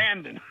anomaly. With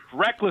abandon,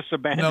 reckless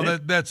abandon. No,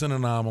 that's an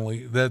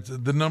anomaly. That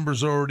the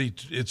numbers already.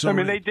 I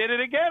mean, they did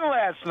it again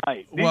last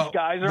night. These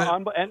guys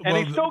are and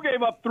they still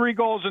gave up 3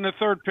 goals in the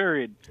third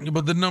period.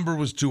 But the number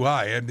was too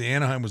high.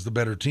 Anaheim was the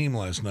better team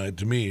last night.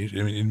 To me,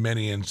 I mean, in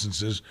many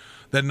instances,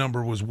 that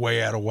number was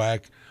way out of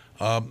whack.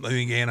 I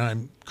think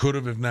Anaheim could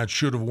have, if not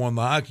should have, won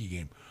the hockey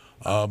game.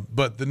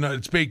 But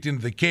it's baked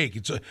into the cake.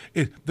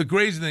 The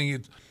crazy thing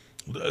is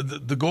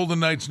the Golden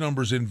Knights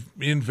numbers in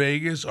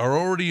Vegas are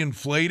already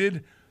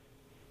inflated,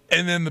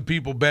 and then the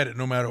people bet it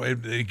no matter what.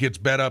 It gets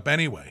bet up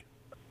anyway.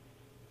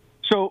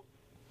 So,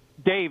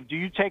 Dave, do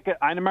you take it?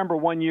 I remember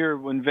one year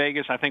when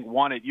Vegas, I think,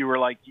 won it. You were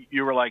like,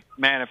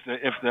 man,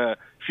 if the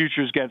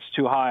futures gets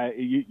too high,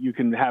 you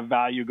can have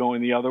value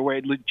going the other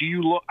way. Do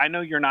you look? I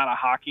know you're not a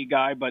hockey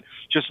guy, but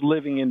just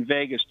living in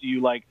Vegas, do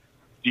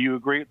you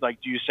agree?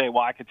 Like, do you say,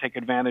 well, I could take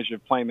advantage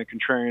of playing the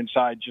contrarian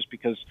side just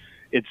because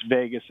it's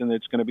Vegas and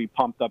it's going to be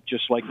pumped up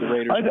just like the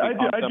Raiders?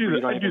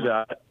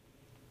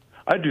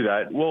 I do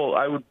that.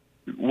 Well,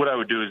 what I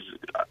would do is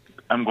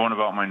I'm going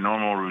about my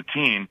normal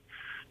routine,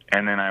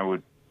 and then I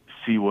would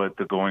see what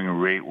the going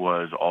rate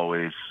was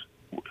always.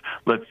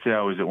 Let's say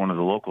I was at one of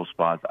the local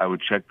spots. I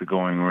would check the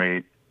going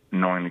rate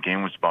knowing the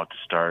game was about to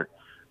start,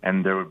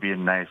 and there would be a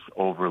nice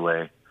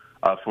overlay.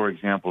 For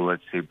example,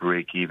 let's say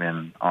break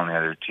even on the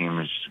other team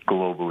is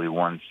globally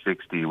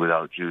 160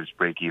 without juice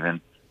break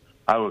even.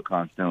 I would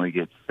constantly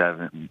get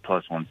 7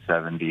 plus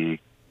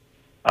 170,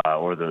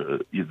 or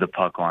the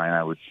puck line.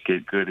 I would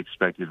get good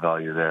expected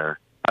value there.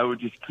 I would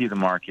just key the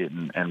market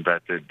and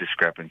bet the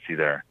discrepancy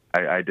there.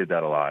 I did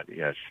that a lot,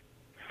 yes.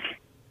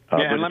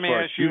 And let me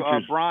ask you,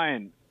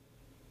 Brian.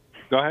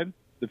 Go ahead.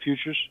 The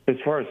futures. As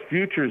far as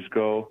futures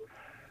go,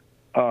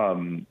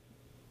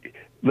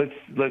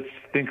 let's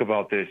think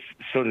about this.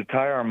 So to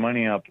tie our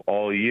money up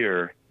all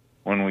year,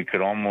 when we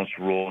could almost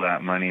roll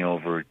that money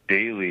over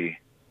daily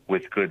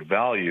with good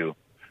value,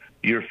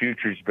 your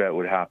futures bet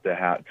would have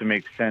to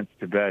make sense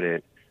to bet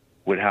it,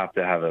 would have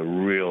to have a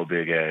real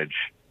big edge.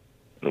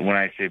 When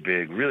I say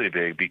big, really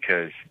big,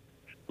 because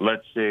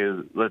let's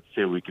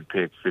say we could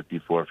pick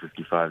 54,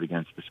 55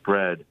 against the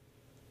spread.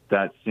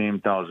 That same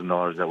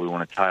 $1,000 that we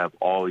want to tie up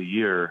all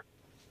year,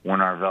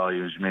 when our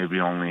value is maybe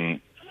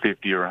only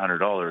 $50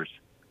 or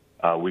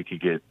 $100, we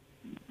could get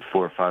 $400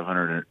 or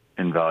 $500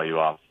 in value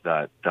off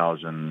that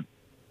 $1,000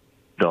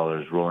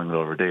 rolling it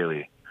over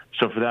daily.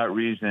 So for that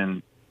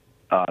reason,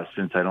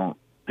 since I don't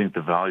think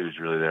the value is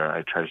really there,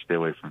 I try to stay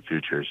away from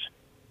futures.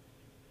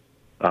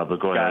 But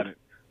go ahead.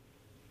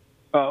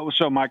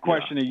 So my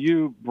question to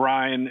you,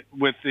 Brian,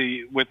 with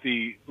the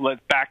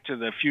back to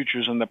the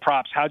futures and the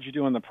props, how'd you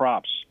do in the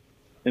props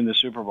in the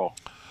Super Bowl?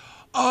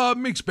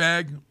 Mixed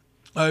bag.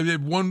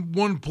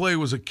 One play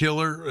was a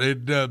killer. You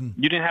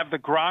didn't have the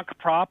Gronk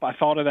prop? I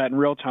thought of that in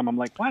real time. I'm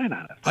like, why did I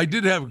not have that? I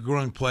did have a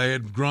Gronk play. I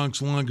had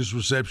Gronk's longest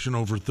reception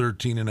over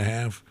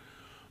 13.5.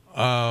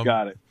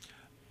 Got it.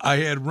 I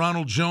had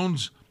Ronald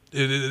Jones.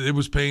 It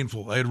was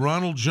painful. I had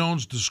Ronald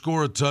Jones to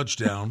score a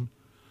touchdown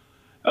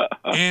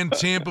and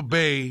Tampa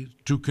Bay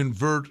to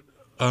convert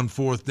on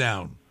fourth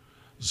down.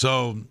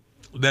 So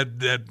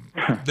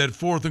that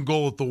fourth and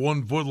goal at the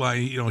 1 foot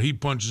line, he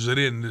punches it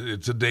in.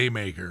 It's a day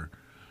maker.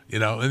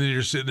 And then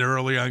you're sitting there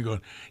early on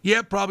going,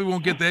 yeah, probably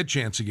won't get that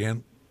chance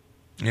again.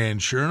 And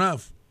sure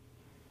enough.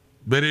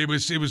 But it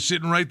was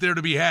sitting right there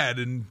to be had.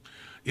 And,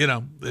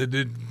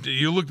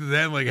 you looked at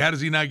that like, how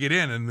does he not get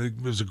in? And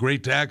it was a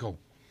great tackle.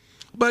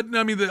 But,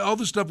 I mean, all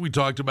the stuff we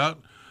talked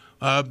about,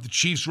 the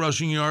Chiefs'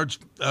 rushing yards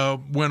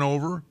went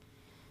over.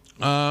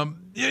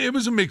 It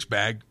was a mixed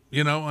bag,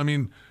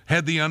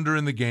 had the under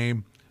in the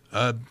game.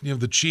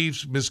 The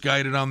Chiefs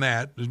misguided on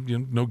that.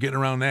 No getting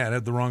around that,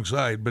 had the wrong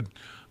side. But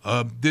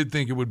did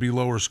think it would be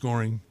lower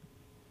scoring.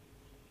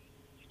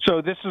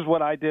 So this is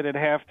what I did at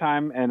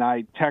halftime, and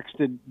I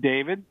texted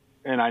David,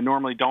 and I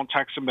normally don't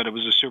text him, but it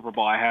was a Super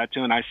Bowl, I had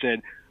to, and I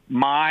said,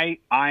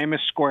 I'm a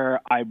square.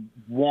 I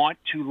want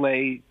to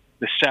lay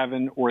the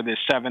 7 or the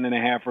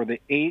 7.5 or the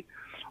 8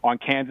 on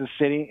Kansas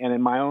City, and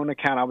in my own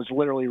account, I was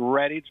literally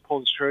ready to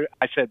pull the trigger.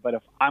 I said, but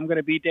if I'm going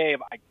to be Dave,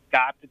 I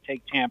got to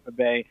take Tampa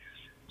Bay.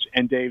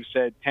 And Dave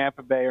said,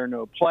 Tampa Bay or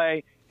no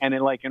play. And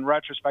in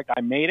retrospect,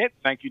 I made it.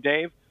 Thank you,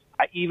 Dave.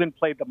 I even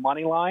played the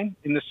money line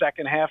in the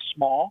second half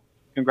small.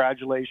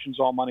 Congratulations,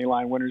 all money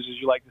line winners, as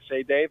you like to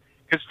say, Dave.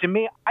 Because to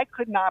me, I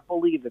could not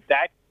believe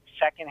that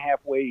second half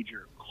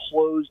wager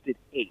closed at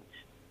 8.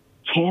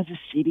 Kansas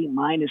City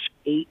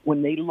 -8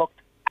 when they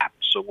looked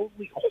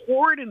absolutely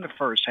horrid in the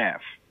first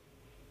half.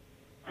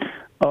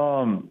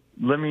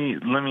 Let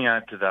me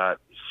add to that.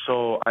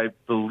 So I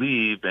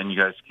believe, and you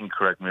guys can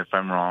correct me if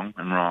I'm wrong.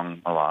 I'm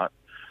wrong a lot.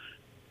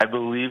 I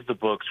believe the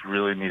books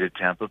really needed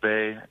Tampa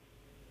Bay,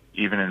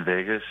 even in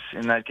Vegas,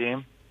 in that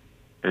game.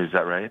 Is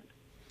that right?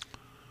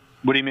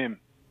 What do you mean?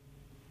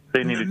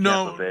 They needed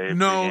Tampa Bay.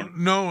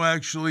 No.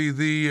 Actually,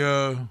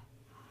 the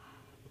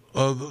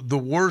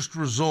worst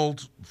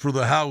result for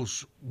the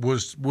house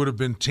would have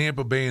been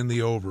Tampa Bay in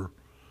the over.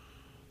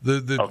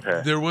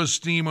 Okay. There was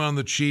steam on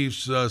the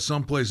Chiefs.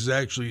 Some places,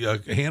 actually, a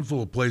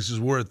handful of places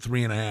were at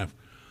 3.5.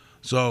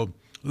 So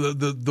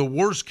the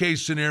worst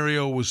case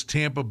scenario was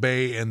Tampa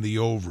Bay and the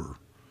over.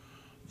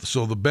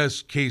 So the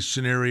best case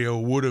scenario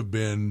would have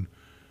been,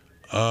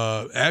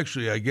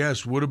 I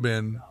guess, would have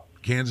been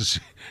Kansas.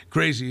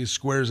 Crazy as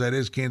square as that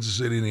is, Kansas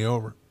City in the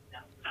over.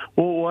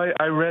 Well,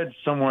 I read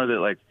somewhere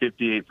that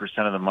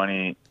 58% of the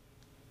money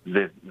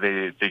that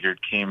they figured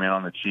came in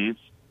on the Chiefs.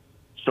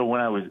 So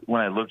when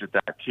I looked at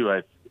that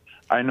too,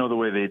 I know the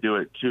way they do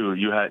it too.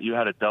 You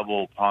had a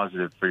double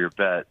positive for your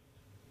bet.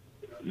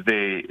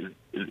 They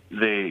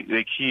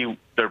key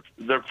their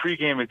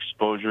pregame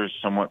exposure is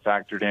somewhat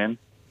factored in,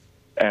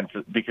 and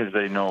because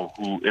they know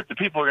if the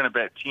people are going to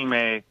bet Team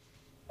A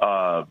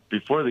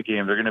before the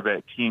game, they're going to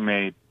bet Team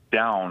A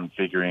down,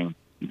 figuring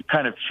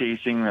kind of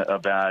chasing not a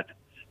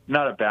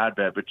bad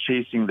bet, but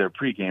chasing their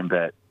pregame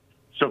bet.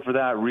 So for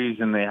that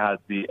reason, they had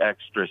the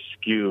extra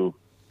skew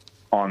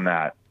on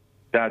that.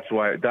 That's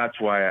why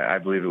I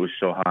believe it was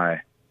so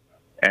high.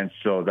 And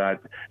so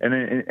and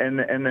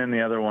then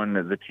the other one,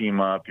 the team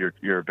up,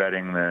 you're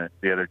betting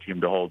the other team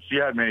to hold. So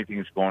you had many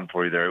things going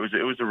for you there.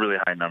 It was a really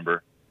high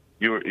number.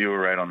 You were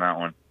right on that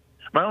one.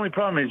 My only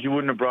problem is you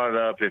wouldn't have brought it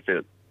up if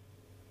it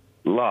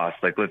lost.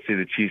 Let's say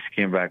the Chiefs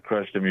came back,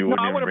 crushed them. I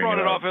would have brought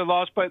it up if it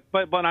lost. But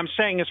what I'm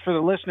saying is, for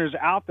the listeners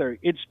out there,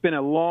 it's been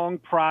a long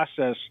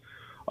process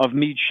of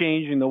me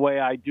changing the way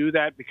I do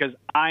that, because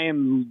I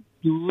am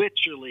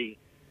literally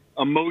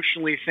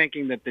emotionally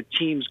thinking that the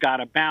team's got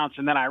to bounce.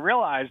 And then I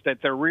realized that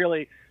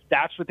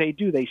that's what they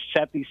do. They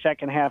set these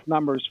second half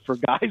numbers for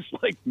guys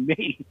like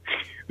me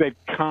that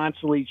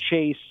constantly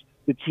chase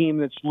the team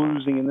that's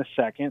losing in the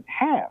second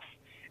half.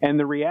 And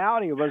the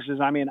reality of it is,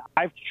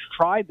 I've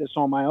tried this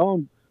on my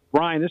own.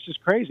 Brian, this is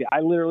crazy. I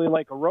literally,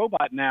 like a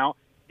robot now,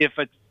 if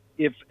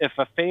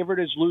a favorite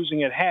is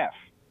losing at half,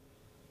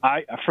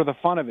 for the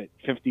fun of it,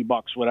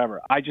 $50,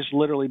 whatever, I just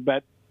literally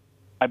bet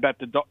I bet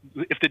the dog.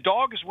 If the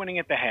dog is winning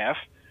at the half,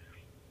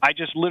 I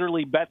just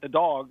literally bet the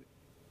dog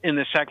in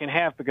the second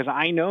half because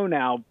I know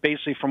now,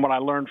 basically from what I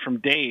learned from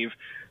Dave,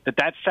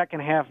 that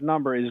second half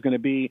number is going to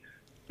be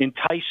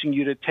enticing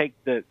you to take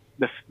the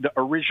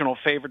original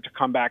favorite to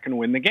come back and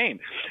win the game.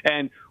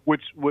 And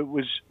what's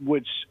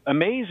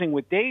amazing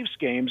with Dave's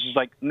games is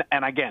like,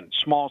 and again,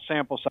 small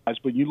sample size,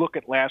 but you look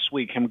at last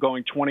week, him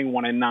going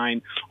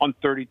 21-9 on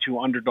 32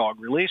 underdog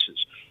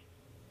releases.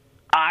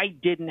 I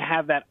didn't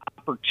have that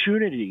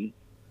opportunity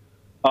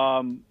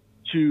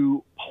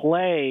to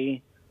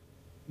play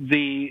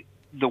the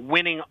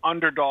winning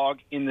underdog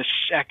in the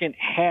second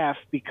half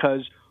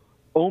because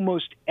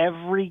almost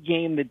every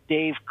game that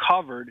Dave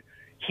covered,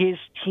 his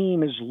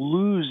team is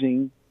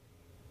losing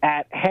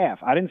at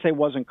half. I didn't say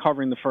wasn't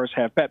covering the first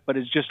half bet, but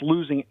is just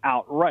losing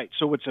outright.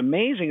 So what's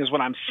amazing is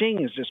what I'm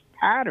seeing is this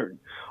pattern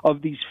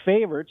of these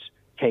favorites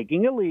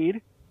taking a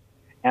lead,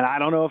 and I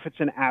don't know if it's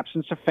an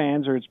absence of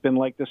fans or it's been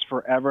like this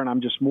forever and I'm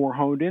just more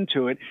honed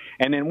into it.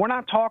 And then we're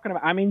not talking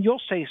about, I mean,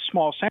 you'll say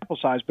small sample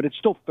size, but it's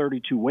still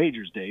 32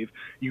 wagers, Dave.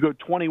 You go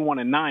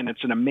 21-9,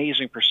 that's an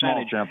amazing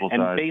percentage. Small sample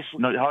size.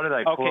 No, how did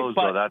I close,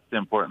 though? That's the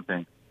important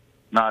thing.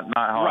 Not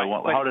how I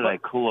want. How did I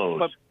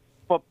close?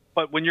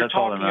 But when you're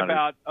talking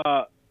about,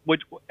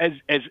 which,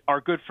 as our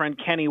good friend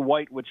Kenny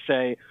White would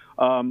say,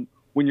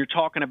 when you're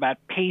talking about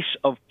pace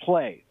of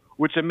play,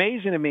 what's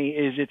amazing to me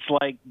is it's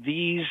like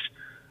these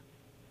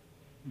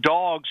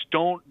dogs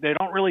don't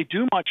really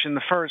do much in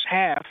the first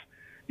half.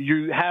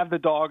 You have the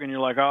dog and you're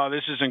like, oh,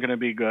 this isn't going to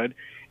be good.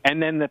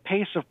 And then the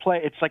pace of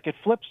play, it's like it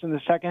flips in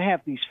the second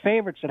half. These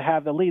favorites that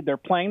have the lead, they're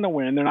playing to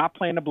win. They're not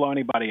playing to blow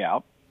anybody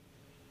out.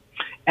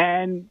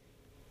 And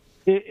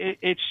can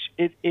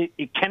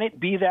it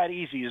be that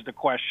easy is the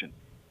question.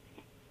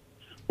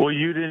 Well,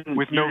 you didn't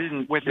with no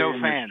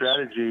fans.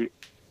 Strategy,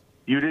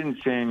 you didn't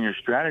say in your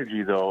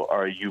strategy though.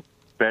 Are you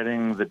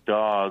betting the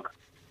dog,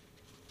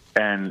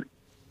 and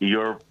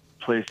your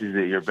places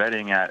that you're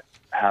betting at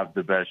have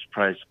the best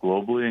price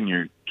globally, and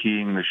you're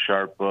keying the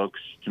sharp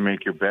books to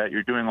make your bet?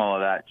 You're doing all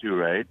of that too,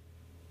 right?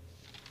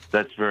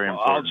 That's very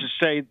important. I'll just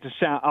say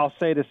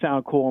to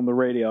sound cool on the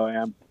radio, I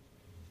am,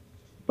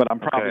 but I'm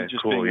probably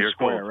just cool. being You're a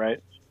square, cool.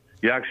 right?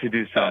 You actually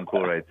do sound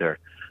cool right there.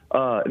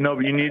 No,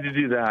 but you need to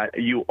do that.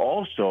 You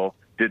also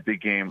did the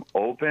game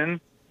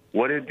open.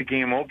 What did the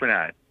game open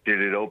at?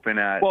 Did it open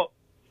at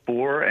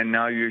 4, and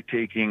now you're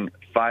taking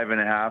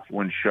 5.5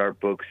 when sharp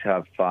books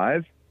have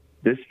 5?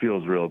 This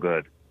feels real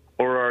good.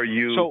 Or are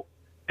you? So,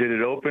 did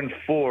it open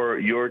 4?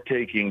 You're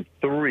taking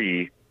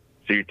 3,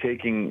 so you're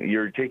taking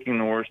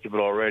the worst of it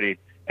already.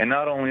 And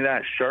not only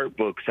that, sharp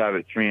books have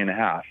it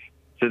 3.5.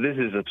 So this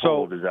is a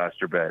total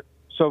disaster bet.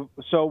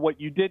 So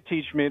what you did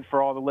teach me for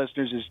all the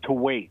listeners is to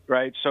wait,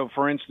 right? So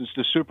for instance,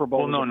 the Super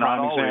Bowl is a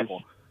prime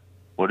example.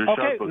 What does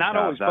sharp books not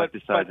have? always,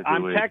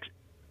 but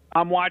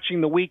I'm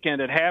watching the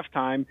weekend at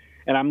halftime,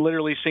 and I'm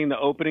literally seeing the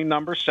opening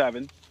number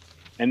 7,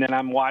 and then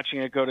I'm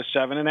watching it go to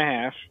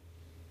 7.5.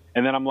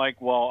 And then I'm like,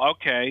 well,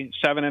 okay,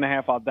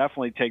 7.5, I'll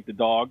definitely take the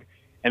dog.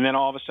 And then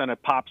all of a sudden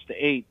it pops to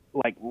 8,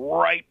 like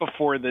right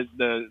before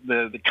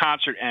the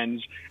concert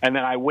ends. And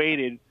then I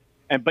waited.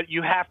 But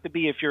you have to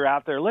be, if you're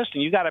out there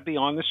listening, you got to be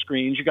on the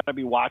screens. You got to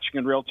be watching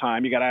in real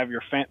time. You got to have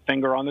your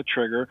finger on the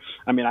trigger.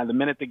 I mean, the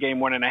minute the game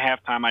went in at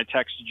halftime, I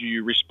texted you,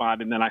 you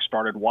responded, and then I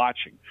started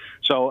watching.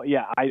 So,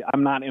 yeah,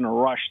 I'm not in a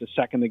rush the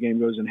second the game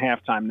goes in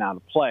halftime now to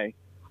play.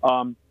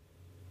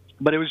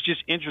 But it was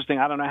just interesting.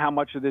 I don't know how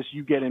much of this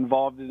you get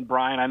involved in,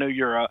 Brian. I know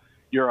you're a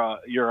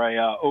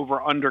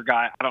over under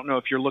guy. I don't know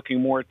if you're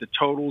looking more at the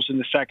totals in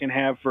the second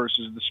half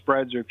versus the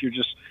spreads, or if you're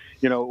just,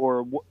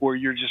 or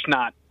you're just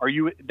not. Are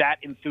you that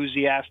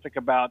enthusiastic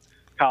about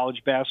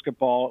college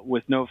basketball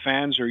with no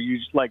fans, or are you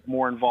like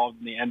more involved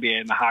in the NBA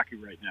and the hockey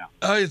right now?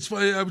 It's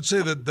funny. I would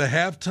say that the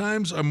half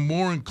times I'm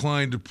more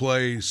inclined to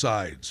play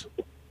sides.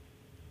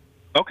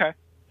 Okay.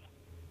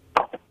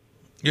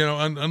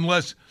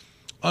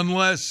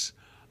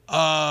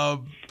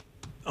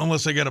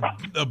 Unless I get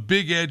a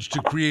big edge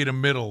to create a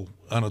middle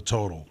on a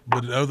total.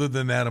 But other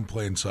than that, I'm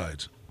playing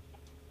sides.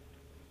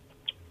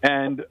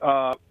 And,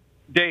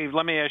 Dave,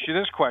 let me ask you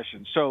this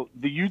question. So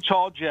the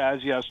Utah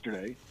Jazz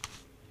yesterday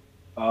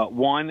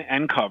won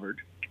and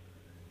covered.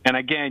 And,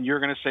 again,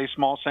 you're going to say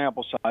small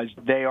sample size.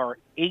 They are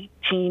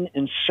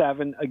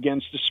 18-7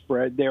 against the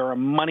spread. They are a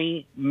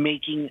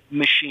money-making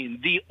machine.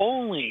 The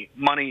only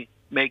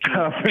money-making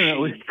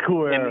machine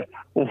square.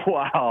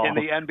 Wow. in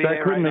the NBA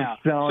that couldn't right have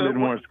now. sounded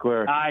more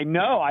square. I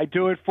know. I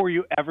do it for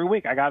you every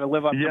week. I got to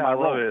live up to my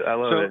role.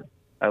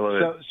 I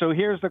love it. So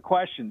here's the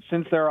question.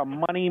 Since they're a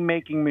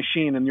money-making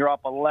machine and you're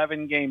up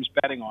 11 games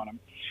betting on them,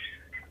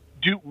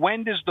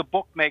 when does the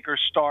bookmaker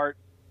start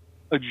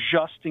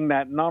adjusting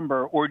that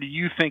number, or do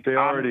you think they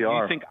already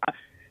are?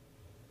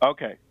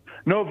 Okay.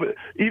 No, but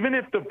even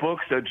if the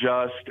books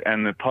adjust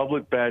and the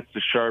public bets,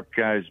 the sharp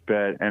guys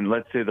bet, and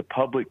let's say the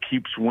public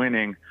keeps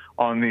winning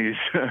on these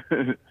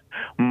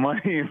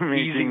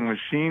money-making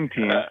machine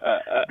teams,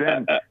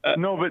 then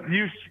no. But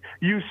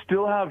you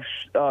still have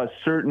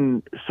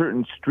certain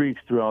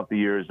streaks throughout the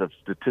years of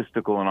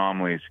statistical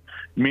anomalies,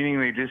 meaning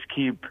they just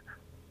keep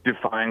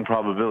defying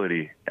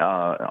probability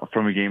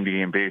from a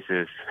game-to-game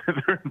basis.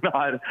 They're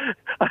not.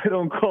 I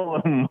don't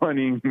call them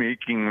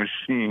money-making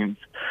machines.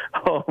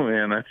 Oh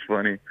man, that's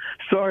funny.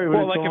 Sorry, but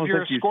well, it's like if almost you're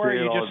like a scorer,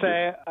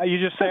 you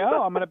just say,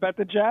 "Oh, I'm going to bet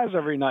the Jazz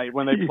every night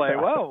when they play."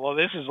 Yeah. Well,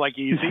 this is like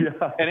easy,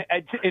 and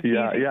it's easy.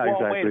 Yeah, well,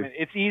 exactly. wait a minute.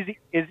 It's easy.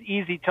 It's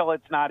easy till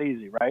it's not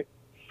easy, right?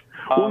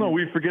 Well, no,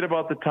 we forget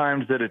about the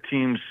times that a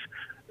team's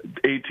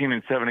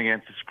 18-7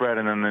 against the spread,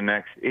 and then the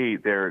next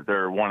 8 they're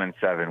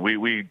 1-7.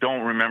 We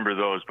don't remember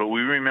those, but we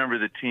remember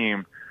the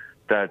team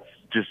that's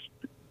just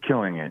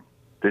killing it.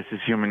 This is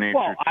human nature.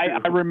 Well,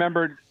 I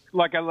remembered,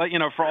 like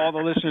for all the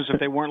listeners, if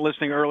they weren't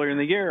listening earlier in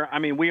the year, I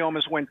mean, we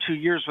almost went 2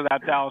 years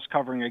without Dallas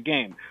covering a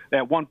game.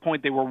 At one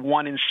point, they were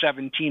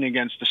 1-17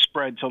 against the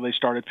spread till they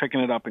started picking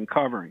it up and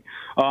covering.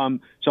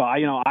 So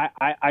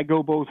I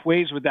go both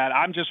ways with that.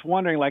 I'm just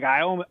wondering, like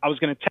I was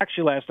going to text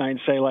you last night and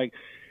say, like,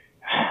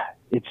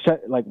 it's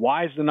like,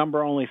 why is the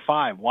number only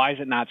 5? Why is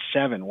it not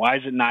 7? Why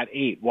is it not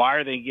 8? Why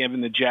are they giving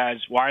the Jazz?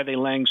 Why are they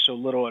laying so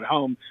little at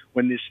home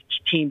when this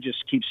team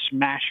just keeps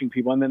smashing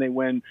people and then they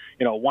win,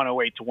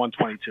 108 to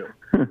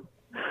 122?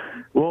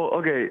 Well,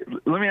 okay,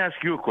 let me ask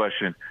you a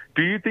question.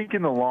 Do you think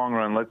in the long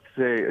run, let's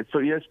say, so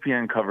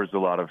ESPN covers a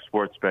lot of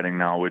sports betting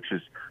now, which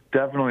is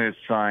definitely a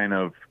sign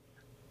of,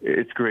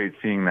 it's great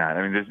seeing that.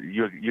 I mean,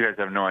 you guys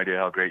have no idea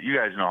how great, you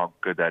guys know how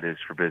good that is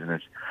for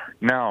business.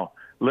 Now,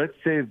 let's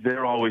say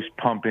they're always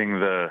pumping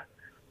the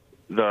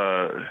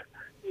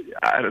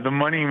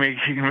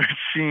money-making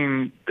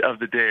machine of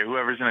the day,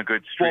 whoever's in a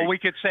good streak. Well, we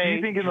could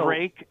say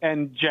Drake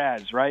and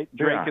Jazz, right?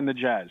 Drake and the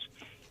Jazz.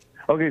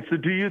 Okay, so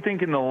do you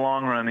think in the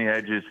long run the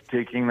edge is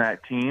taking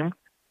that team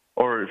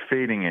or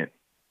fading it?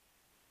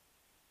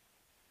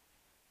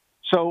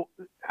 So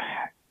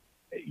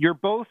you're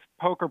both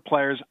poker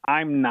players.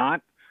 I'm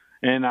not,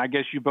 and I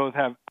guess you both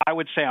have. I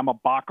would say I'm a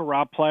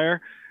baccarat player.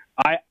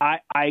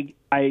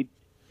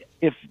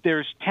 If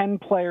there's 10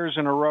 players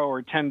in a row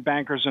or 10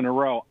 bankers in a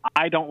row,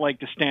 I don't like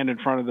to stand in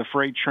front of the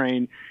freight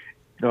train.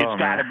 It's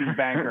got to be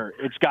banker.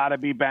 It's got to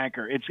be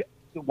banker.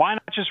 Why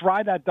not just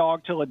ride that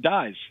dog till it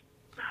dies?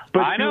 But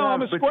I know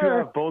I'm a square. But you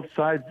have both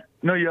sides.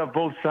 No, you have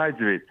both sides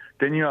of it.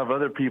 Then you have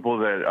other people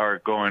that are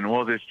going,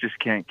 well, this just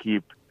can't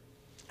keep.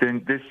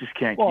 Then this just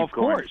can't keep of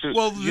going. Course.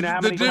 Well,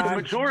 the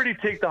majority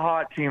take the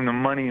hot team, the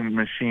money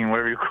machine,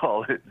 whatever you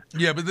call it.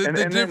 Yeah, but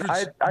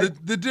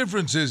the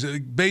difference is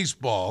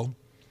baseball.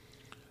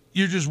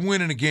 You're just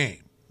winning a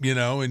game,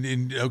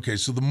 and okay,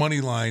 so the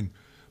money line.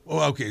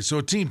 Oh, okay, so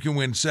a team can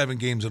win 7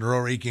 games in a row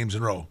or 8 games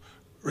in a row.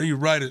 Or you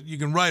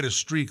can ride a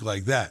streak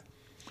like that.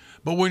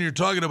 But when you're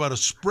talking about a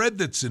spread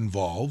that's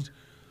involved,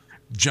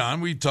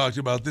 John, we talked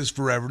about this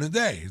forever and a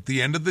day. At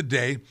the end of the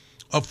day,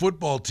 a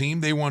football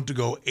team, they want to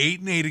go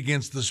 8-8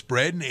 against the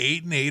spread and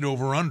 8-8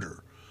 over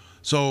under.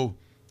 So,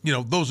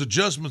 those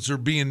adjustments are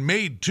being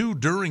made too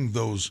during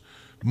those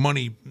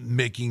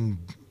money-making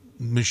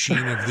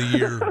machine of the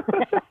year.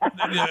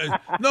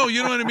 No,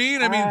 you know what I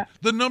mean? I mean,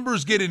 the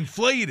numbers get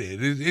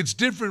inflated. It's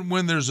different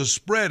when there's a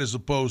spread as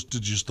opposed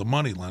to just the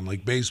money line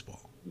like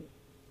baseball.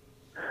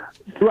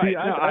 Right.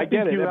 I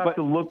get it.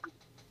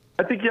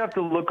 I think you have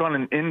to look on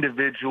an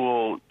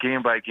individual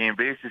game-by-game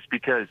basis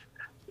because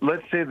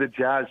let's say the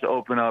Jazz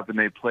open up and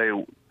they play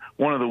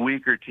one of the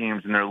weaker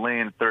teams and they're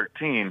laying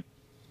 13.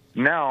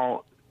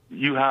 Now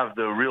you have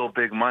the real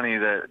big money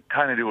that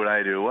kind of do what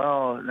I do.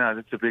 Well, no,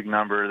 that's a big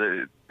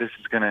number. This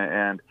is going to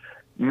end.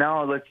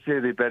 Now let's say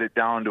they bet it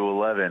down to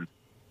 11.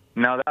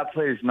 Now that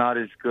play is not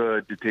as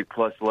good to take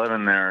plus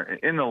 11 there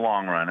in the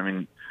long run. I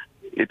mean,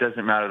 it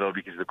doesn't matter, though,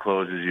 because the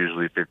close is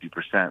usually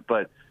 50%.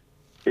 But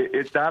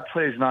if that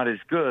play is not as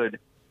good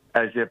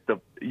as if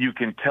you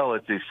can tell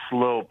it's a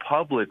slow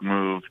public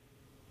move,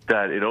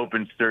 that it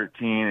opens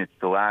 13, it's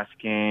the last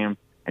game,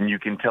 and you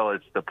can tell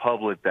it's the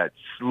public that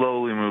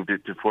slowly moved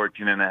it to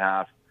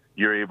 14.5.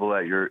 You're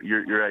able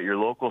you're at your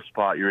local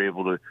spot, you're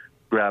able to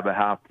grab a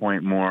half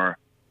point more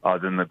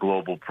than the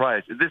global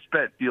price. This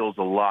bet feels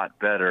a lot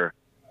better,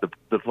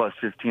 the plus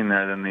 15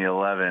 there than the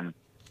 11.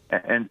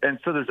 And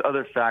so there's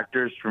other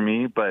factors for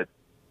me, but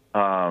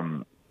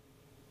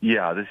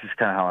this is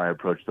kind of how I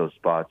approach those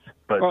spots.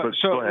 But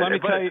let me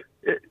tell you,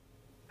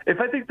 if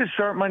I think the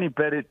sharp money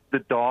bet the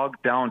dog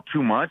down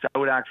too much, I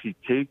would actually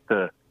take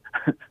the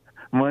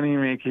money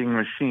making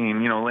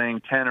machine,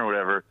 laying 10 or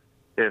whatever.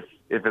 If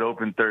it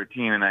opened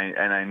 13 and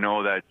I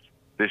know that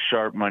the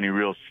sharp money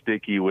real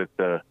sticky with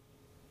the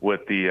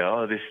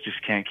this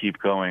just can't keep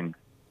going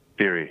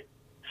theory.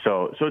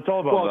 So it's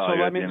all about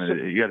value at the end of the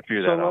day. You got to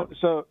figure that out.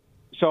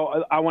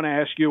 So I want to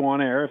ask you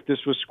on air if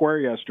this was square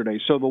yesterday.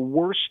 So the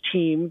worst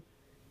team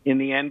in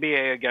the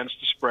NBA against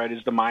the spread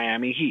is the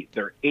Miami Heat.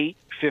 They're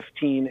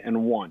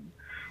 8-15-1.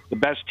 The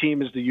best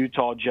team is the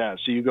Utah Jazz.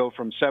 So you go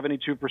from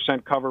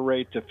 72% cover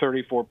rate to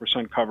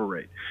 34% cover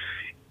rate.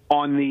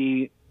 On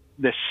the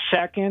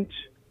second,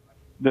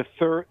 the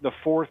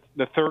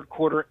third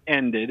quarter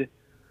ended.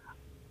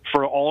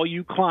 For all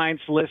you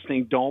clients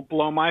listening, don't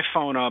blow my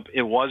phone up.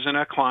 It wasn't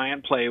a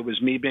client play. It was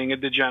me being a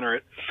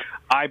degenerate.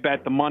 I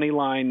bet the money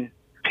line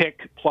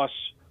pick plus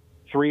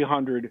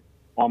 300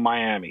 on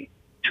Miami.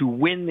 to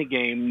win the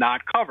game,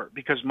 not cover,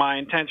 because my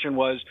intention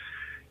was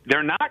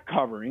they're not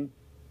covering,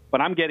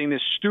 but I'm getting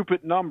this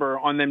stupid number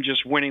on them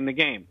just winning the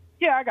game.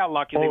 Yeah, I got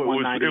lucky. They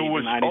won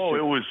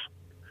 98-96.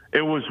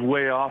 It was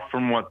way off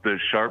from what the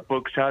sharp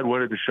books had. What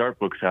did the sharp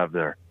books have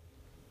there?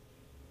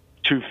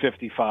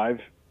 255.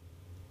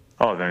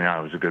 Oh, then yeah,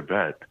 it was a good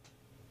bet.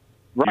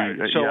 Right.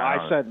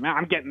 I said, man,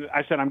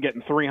 I'm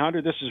getting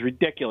 300. This is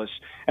ridiculous.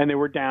 And they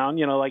were down,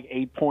 like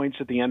 8 points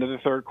at the end of the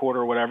third quarter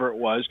or whatever it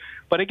was.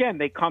 But again,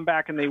 they come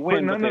back and they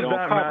win. But none of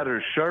that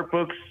matters. Sharp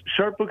books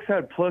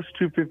had plus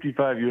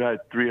 255. You had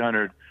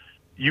 300.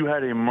 You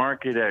had a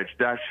market edge.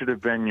 That should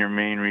have been your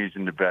main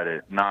reason to bet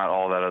it, not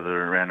all that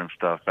other random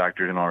stuff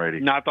factored in already.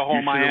 Not the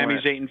whole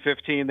Miami's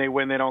 8-15. They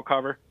win, they don't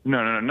cover.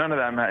 No, none of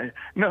that matters.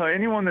 No,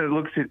 anyone that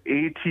looks at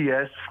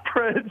ATS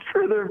spreads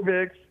for their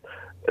picks.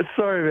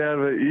 Sorry, man,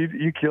 but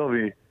you kill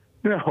me.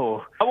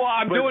 No. Well,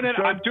 I'm doing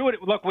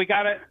it. Look, we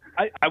got to.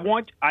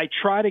 I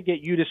try to get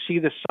you to see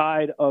the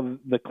side of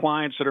the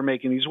clients that are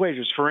making these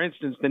wagers. For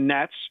instance, the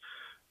Nets.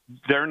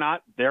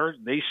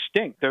 They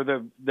stink. They're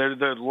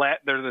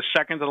the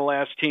second to the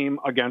last team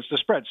against the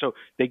spread. So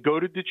they go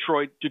to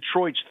Detroit.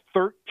 Detroit's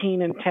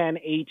 13-10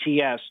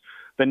 ATS.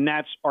 The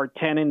Nets are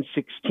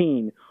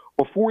 10-16.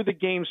 Before the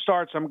game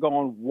starts, I'm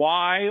going,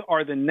 why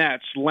are the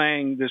Nets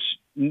laying this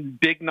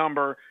big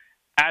number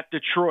at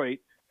Detroit?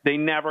 They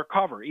never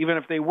cover. Even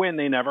if they win,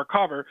 they never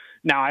cover.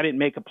 Now, I didn't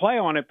make a play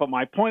on it, but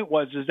my point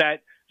was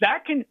that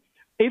can.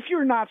 If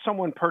you're not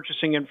someone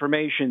purchasing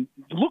information,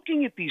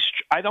 looking at these,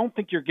 I don't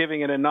think you're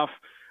giving it enough.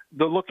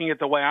 Looking at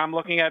the way I'm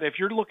looking at it, if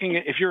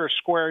you're a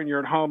square and you're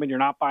at home and you're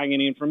not buying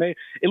any information,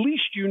 at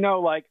least do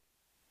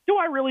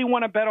I really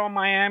want to bet on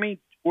Miami,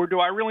 or do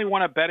I really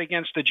want to bet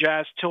against the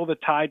Jazz till the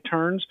tide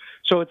turns?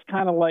 So it's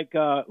kind of like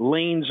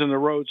lanes in the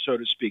road, so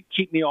to speak.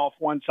 Keep me off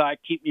one side,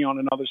 keep me on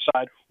another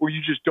side, or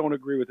you just don't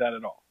agree with that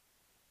at all.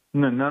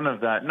 No, none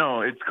of that. No,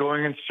 it's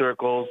going in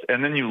circles,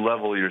 and then you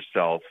level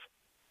yourself.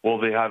 Well,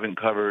 they haven't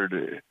covered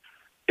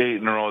 8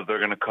 in a row, they're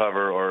going to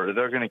cover, or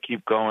they're going to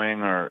keep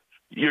going, or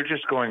you're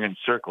just going in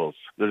circles.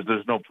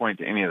 There's no point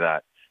to any of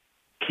that.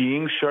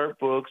 Keying sharp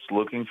books,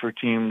 looking for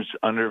teams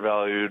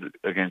undervalued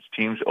against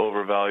teams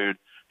overvalued,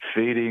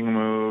 fading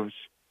moves,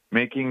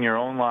 making your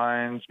own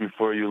lines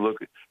before you look.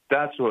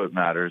 That's what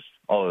matters,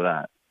 all of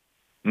that.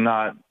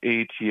 Not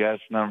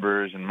ATS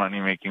numbers and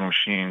money-making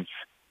machines.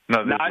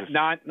 No,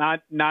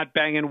 not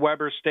banging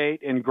Weber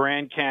State and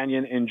Grand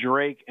Canyon and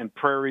Drake and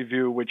Prairie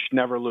View, which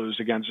never lose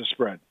against the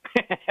spread.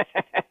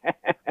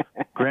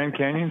 Grand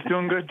Canyon's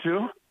doing good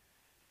too.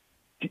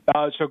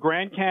 So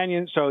Grand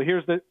Canyon. So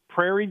here's the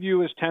Prairie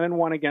View is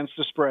 10-1 against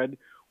the spread.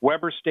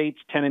 Weber State's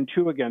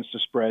 10-2 against the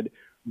spread.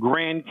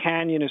 Grand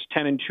Canyon is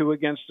 10-2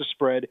 against the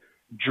spread.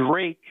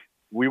 Drake,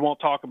 we won't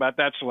talk about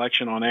that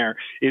selection on air,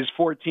 is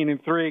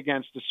 14-3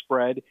 against the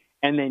spread.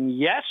 And then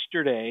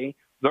yesterday,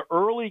 the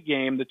early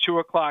game, the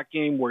 2:00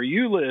 game where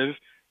you live,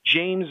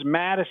 James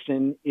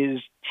Madison is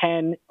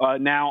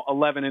now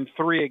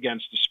 11-3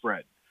 against the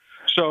spread.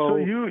 So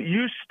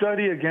you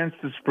study against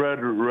the spread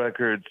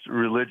records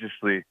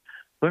religiously.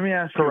 Let me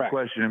ask you a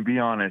question and be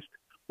honest.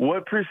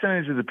 What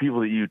percentage of the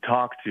people that you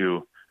talk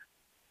to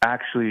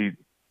actually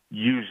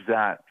use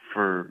that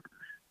for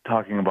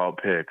talking about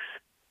picks?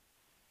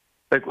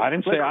 Like, I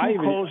didn't say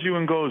who calls you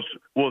and goes,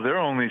 well, they're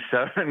only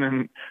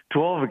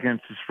 7-12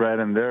 against the spread,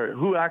 and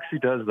who actually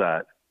does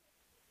that?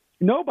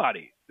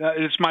 Nobody.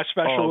 It's my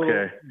special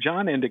little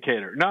John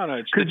indicator. No,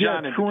 it's the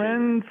John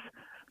indicator.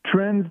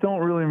 Trends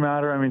don't really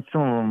matter. I mean,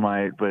 some of them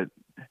might, but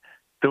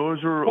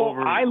those are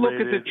overrated. I look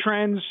at the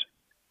trends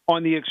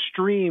on the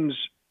extremes,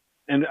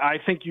 and I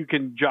think you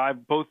can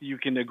jive, both of you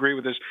can agree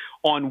with this,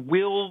 on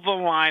will the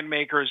line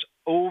makers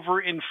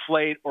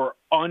overinflate or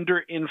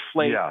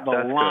underinflate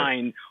the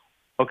line. Good.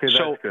 Okay,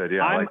 that's good.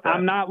 Yeah, I like that.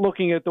 I'm not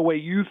looking at the way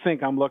you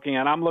think I'm looking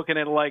at it. I'm looking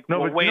at it like,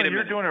 wait a minute.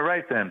 You're doing it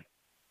right then.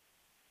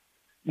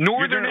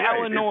 Northern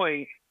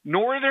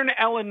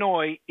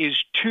Illinois is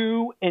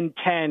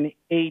 2-10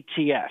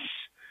 ATS.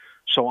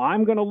 So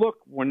I'm going to look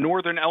when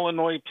Northern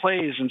Illinois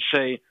plays and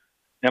say,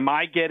 am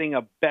I getting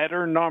a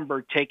better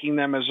number taking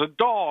them as a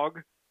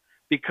dog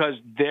because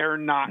they're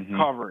not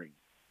covering?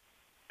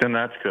 Then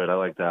that's good. I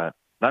like that.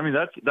 I mean,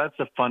 that's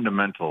a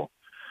fundamental.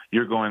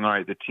 You're going, all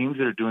right, the teams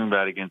that are doing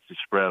bad against the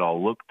spread,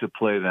 I'll look to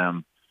play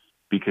them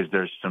because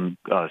there's some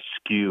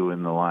skew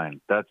in the line.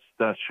 That's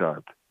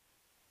sharp.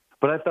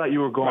 But I thought you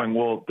were going,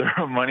 well, they're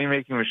a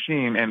money-making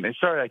machine. And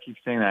sorry I keep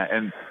saying that.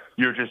 And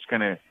you're just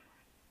going to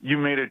 – you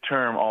made a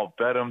term, I'll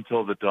bet them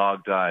till the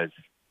dog dies.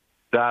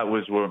 That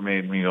was what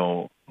made me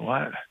go,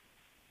 what?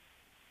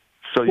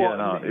 So,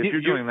 if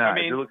you're doing that,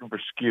 if you're looking for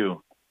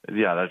skew,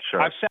 yeah, that's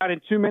sharp. I've sat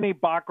in too many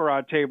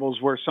baccarat tables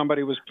where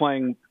somebody was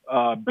playing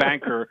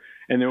banker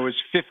and there was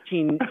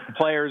 15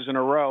 players in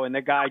a row, and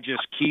the guy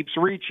just keeps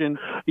reaching.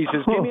 He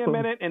says, give me a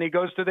minute, and he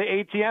goes to the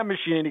ATM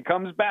machine, and he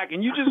comes back,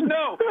 and you just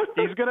know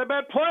he's going to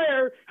bet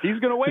player. He's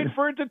going to wait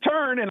for it to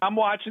turn, and I'm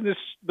watching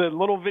the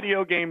little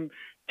video game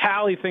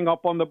tally thing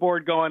up on the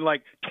board going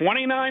like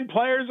 29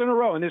 players in a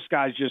row, and this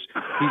guy's he's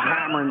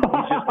hammering,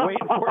 he's just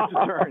waiting for it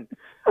to turn.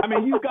 I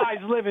mean, you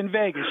guys live in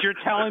Vegas. You're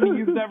telling me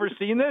you've never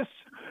seen this?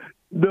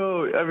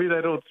 No, I mean, I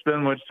don't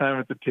spend much time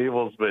at the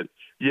tables, but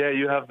yeah,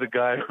 you have the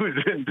guy who's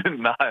in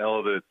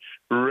denial that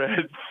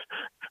Reds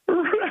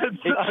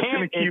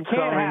it can't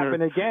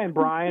happen again,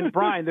 Brian.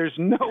 Brian, there's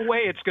no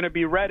way it's going to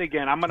be red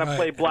again. I'm going to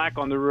play black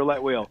on the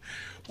roulette wheel.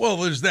 Well,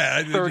 there's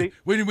that. 30.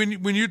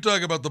 When you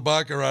talk about the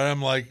baccarat,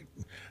 I'm like,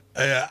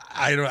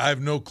 I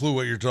have no clue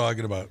what you're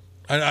talking about.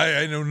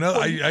 I know no.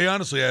 I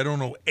honestly I don't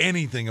know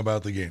anything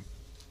about the game.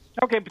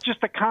 Okay, but just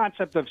the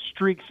concept of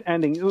streaks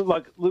ending.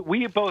 Look,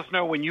 we both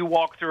know when you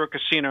walk through a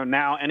casino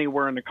now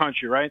anywhere in the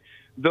country, right?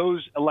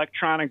 Those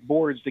electronic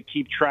boards that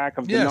keep track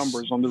of the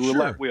numbers on the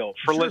roulette wheel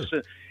for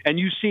listen, and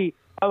you see,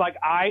 like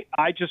I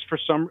just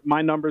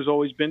my number's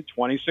always been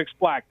 26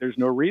 black. There's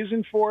no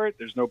reason for it.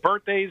 There's no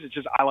birthdays. It's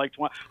just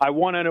I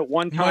won it at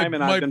one time,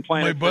 and I've been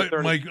playing it for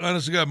 30.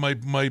 Honestly, God,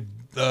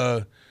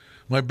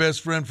 my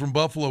best friend from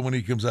Buffalo, when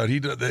he comes out, he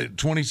does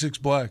 26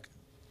 black.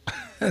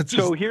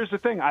 So here's the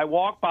thing: I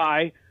walk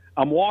by.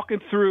 I'm walking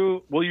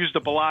through. We'll use the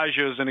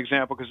Bellagio as an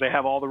example because they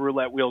have all the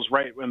roulette wheels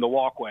right in the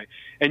walkway.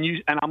 And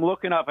I'm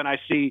looking up and I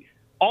see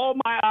all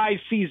my eye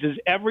sees is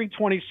every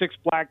 26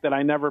 black that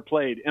I never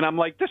played. And I'm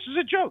like, this is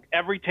a joke.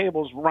 Every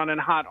table's running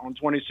hot on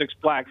 26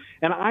 black.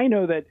 And I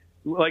know that,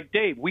 like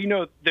Dave, we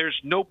know there's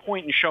no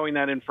point in showing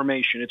that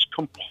information. It's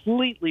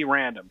completely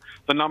random.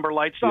 The number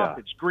lights up,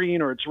 it's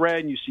green or it's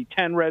red, and you see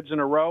 10 reds in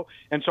a row.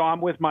 And so I'm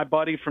with my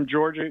buddy from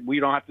Georgia. We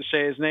don't have to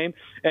say his name.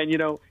 And,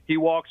 he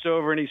walks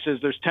over and he says,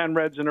 there's 10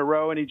 reds in a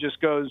row, and he just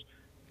goes,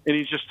 and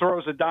he just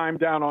throws a dime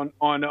down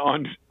on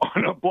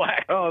a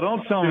black. Oh,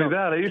 don't tell me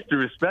that. I used to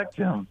respect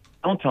him.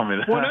 Don't tell me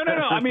that. Well, no.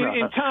 I mean,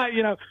 in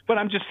time, but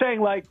I'm just saying,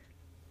 like,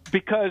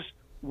 because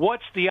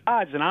what's the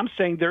odds? And I'm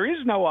saying there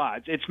is no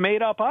odds. It's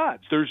made up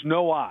odds. There's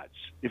no odds.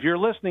 If you're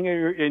listening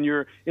and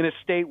you're in a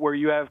state where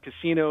you have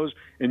casinos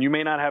and you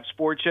may not have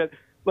sports yet,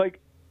 like,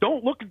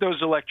 don't look at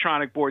those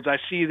electronic boards. I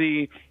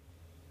see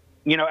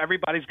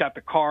everybody's got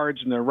the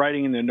cards and they're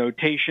writing in their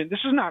notation.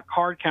 This is not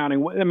card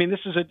counting. I mean, this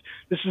is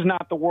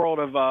not the world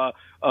of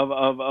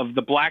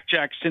the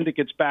blackjack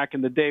syndicates back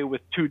in the day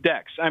with 2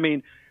 decks. I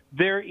mean,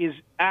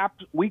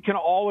 we can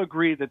all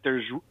agree that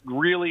there's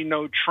really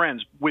no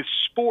trends with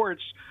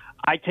sports.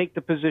 I take the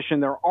position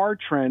there are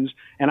trends,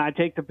 and I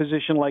take the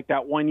position like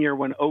that one year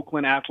when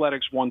Oakland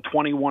Athletics won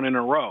 21 in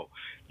a row.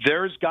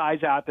 There's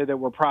guys out there that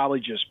were probably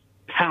just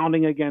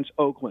pounding against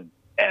Oakland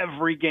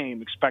every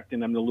game, expecting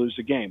them to lose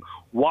the game.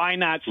 Why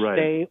not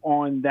stay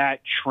on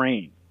that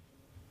train?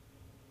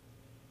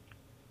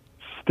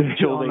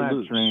 Stay on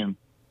that train.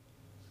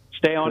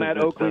 Stay on that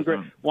Oakland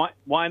grid. Why?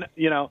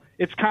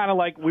 It's kind of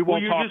like we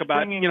won't talk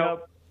about.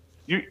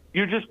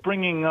 You're just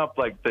bringing up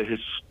like the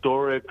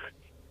historic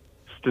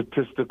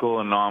statistical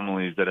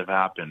anomalies that have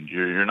happened.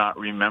 You're not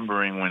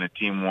remembering when a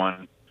team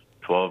won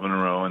 12 in a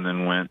row and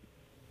then went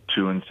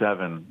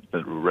 2-7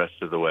 the rest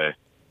of the way.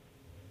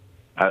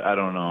 I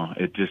don't know.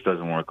 It just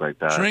doesn't work like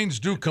that.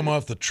 Trains do come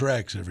off the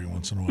tracks every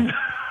once in a while.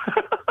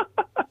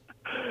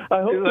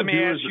 I hope the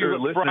viewers or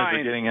listeners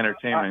are getting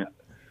entertainment.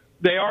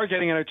 They are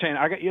getting entertained.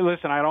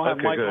 Listen, I don't have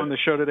Mike on the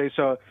show today,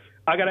 so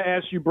I got to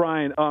ask you,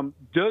 Brian,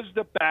 does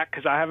the back,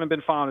 because I haven't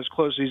been following as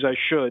closely as I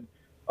should,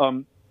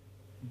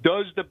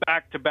 does the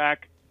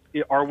back-to-back,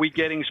 are we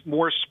getting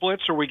more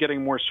splits or are we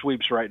getting more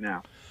sweeps right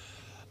now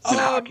in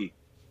hockey?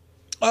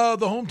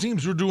 The home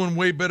teams were doing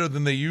way better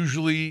than they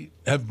usually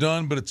have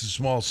done, but it's a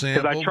small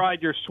sample. Because I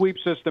tried your sweep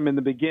system in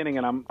the beginning,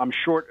 and I'm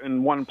short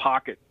in one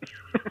pocket.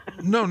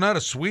 No, not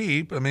a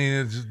sweep. I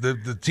mean, it's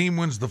the team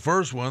wins the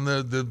first one,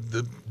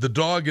 the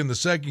dog in the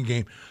second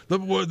game.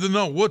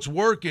 What's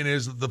working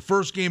is the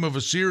first game of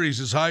a series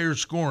is higher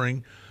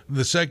scoring.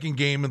 The second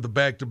game of the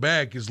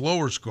back-to-back is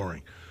lower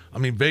scoring. I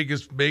mean,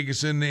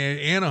 Vegas and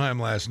Anaheim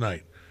last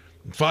night,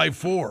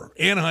 5-4.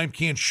 Anaheim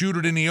can't shoot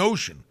it in the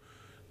ocean,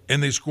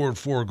 and they scored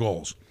 4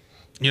 goals.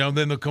 Then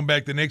they'll come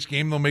back the next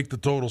game, they'll make the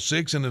total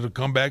 6, and it'll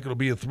come back, it'll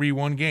be a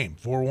 3-1 game,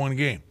 4-1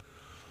 game.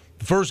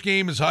 The first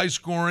game is high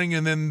scoring,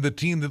 and then the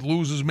team that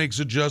loses makes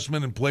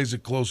adjustment and plays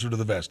it closer to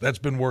the vest. That's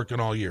been working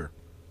all year.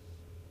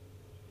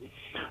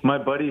 My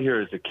buddy here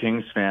is a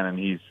Kings fan, and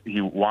he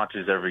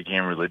watches every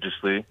game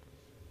religiously,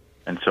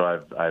 and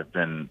so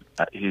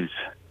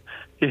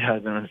he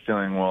hasn't been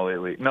feeling well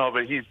lately. No,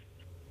 but he's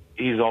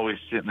always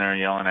sitting there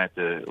yelling at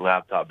the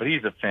laptop. But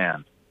he's a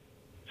fan,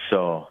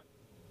 so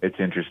it's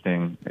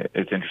interesting.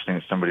 It's interesting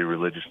that somebody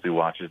religiously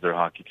watches their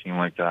hockey team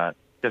like that.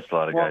 Guess a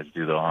lot of guys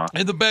do, though, huh?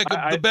 And the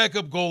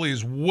backup goalie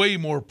is way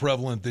more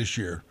prevalent this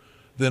year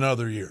than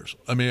other years.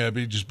 I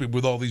mean, just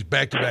with all these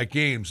back-to-back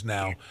games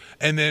now,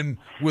 and then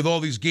with all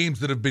these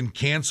games that have been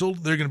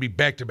canceled, they're going to be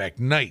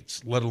back-to-back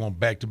nights, let alone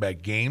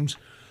back-to-back games.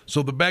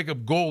 So the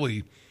backup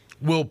goalie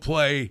will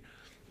play.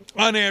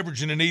 On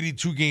average, in an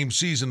 82-game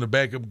season, the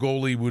backup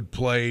goalie would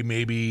play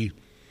maybe,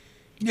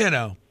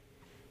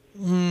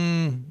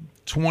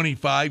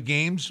 25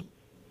 games,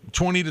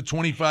 20 to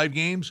 25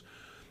 games.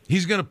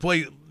 He's going to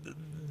play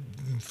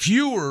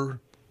fewer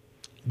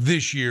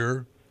this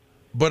year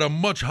but a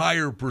much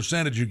higher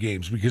percentage of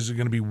games because there's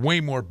going to be way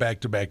more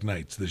back-to-back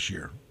nights this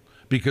year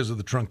because of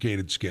the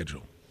truncated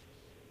schedule.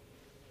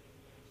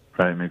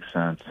 Right, makes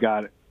sense.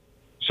 Got it.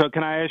 So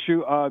can I ask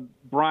you,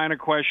 Brian, a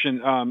question?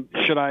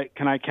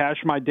 Can I cash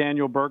my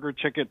Daniel Berger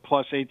ticket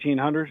plus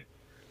 1,800,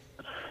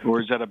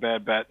 or is that a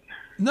bad bet?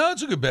 No,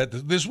 it's a good bet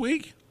this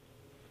week.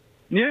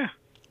 Yeah,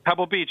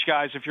 Pebble Beach,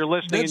 guys. If you're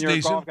listening That's and you're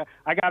decent. a golf guy,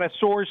 I got a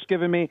source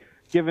giving me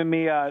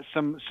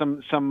some,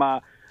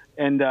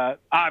 and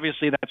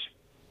obviously that's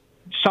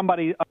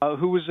somebody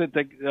who was it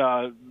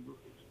that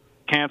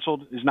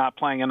canceled is not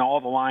playing, and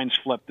all the lines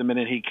flipped the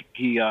minute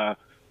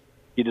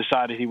he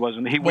decided he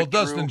wasn't. He Well,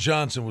 withdrew. Dustin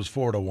Johnson was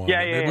 4-1,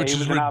 Yeah, which he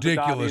is was in Abu Dhabi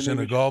ridiculous and in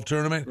he a was- golf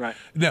tournament. Right.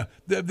 Now,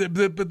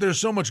 but there's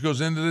so much goes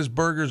into this.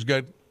 Berger's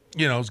got,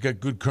 he's got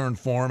good current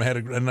form. Had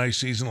a nice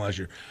season last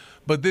year,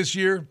 but this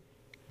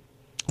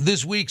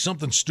week,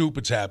 something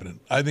stupid's happening.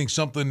 I think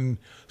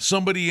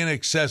somebody in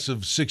excess of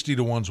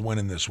 60-1's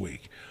winning this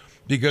week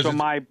because So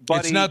my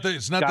buddy it's not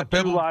the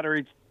Pebble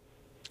lottery.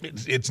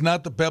 It's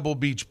not the Pebble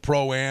Beach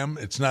Pro-Am.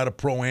 It's not a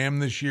Pro-Am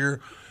this year.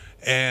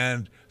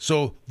 And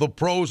so the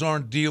pros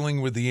aren't dealing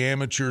with the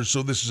amateurs,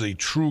 so this is a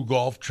true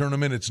golf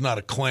tournament. It's not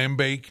a clam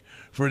bake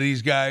for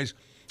these guys.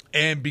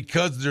 And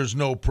because there's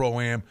no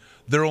Pro-Am,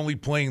 they're only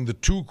playing the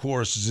 2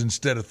 courses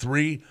instead of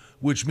 3,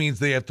 which means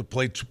they have to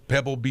play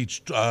Pebble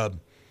Beach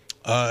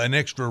an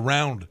extra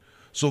round.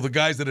 So the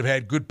guys that have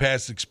had good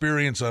past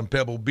experience on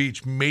Pebble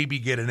Beach maybe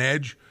get an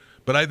edge.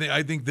 But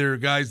I think there are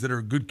guys that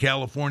are good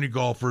California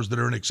golfers that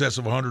are in excess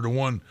of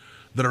 100-1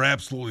 that are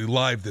absolutely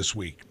live this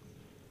week.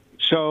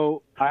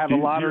 So I have a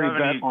lottery have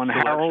bet any on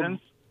selections? Harold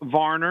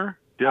Varner.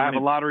 Do you I have have a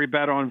any- lottery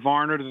bet on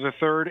Varner to the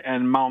third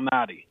and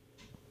Malnati.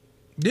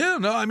 Yeah,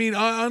 no, I mean,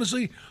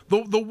 honestly,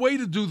 the way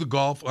to do the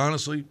golf,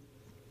 honestly,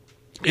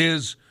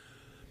 is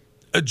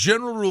a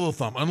general rule of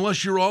thumb.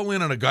 Unless you're all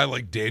in on a guy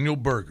like Daniel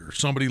Berger,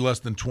 somebody less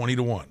than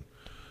 20-1,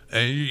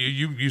 and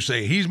you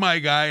say he's my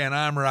guy and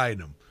I'm riding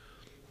him.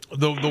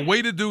 The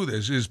way to do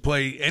this is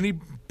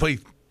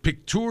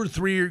pick 2 or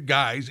 3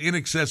 guys in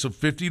excess of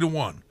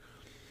 50-1,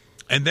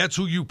 and that's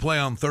who you play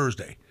on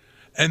Thursday.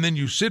 And then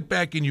you sit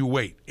back and you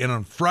wait. And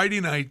on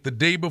Friday night, the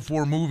day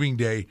before moving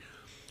day,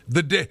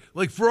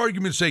 like for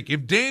argument's sake,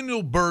 if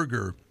Daniel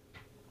Berger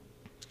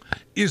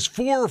is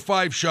 4 or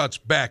 5 shots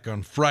back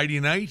on Friday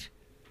night,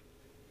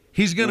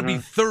 he's going to be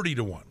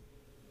 30-1.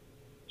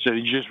 So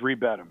you just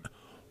rebet him.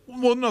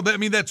 Well, no,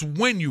 that's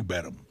when you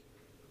bet him.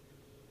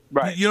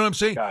 Right. You know what I'm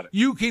saying? Got it.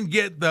 You can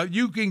get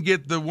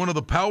the one of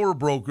the power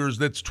brokers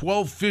that's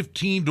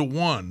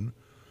 12-15-1.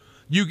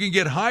 You can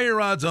get higher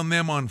odds on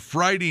them on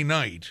Friday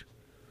night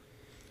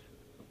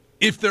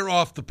if they're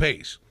off the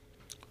pace.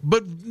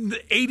 But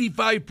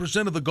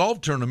 85% of the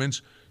golf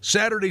tournaments,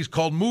 Saturday's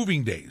called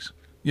moving days.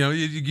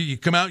 You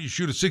come out, you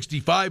shoot a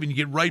 65, and you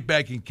get right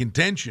back in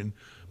contention.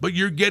 But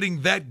you're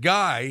getting that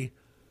guy,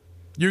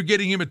 you're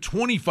getting him at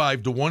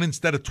 25-1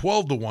 instead of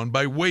 12-1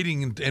 by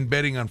waiting and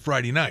betting on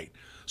Friday night.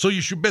 So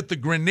you should bet the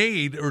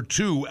grenade or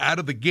 2 out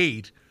of the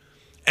gate,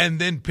 and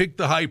then pick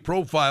the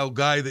high-profile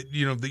guy that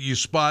you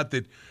spot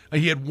that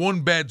he had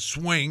one bad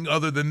swing.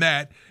 Other than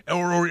that,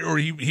 or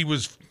he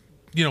was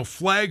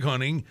flag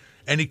hunting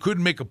and he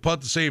couldn't make a putt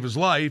to save his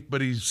life,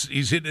 but he's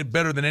hitting it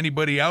better than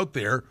anybody out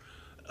there.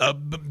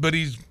 But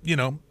he's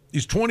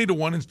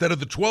 20-1 instead of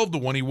the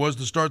 12-1 he was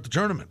to start the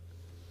tournament.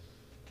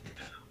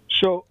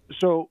 So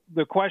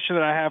the question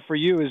that I have for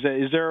you is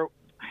there?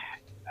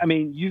 I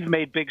mean, you've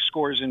made big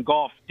scores in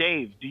golf,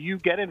 Dave. Do you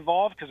get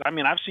involved? Because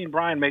I've seen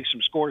Brian make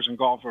some scores in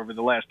golf over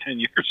the last 10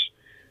 years.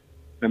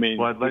 I mean,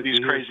 Well, I'd like these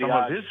to hear crazy some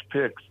odds. of his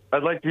picks.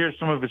 I'd like to hear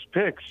some of his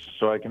picks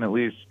so I can at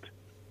least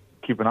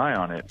keep an eye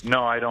on it.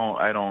 No, I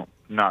don't.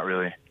 Not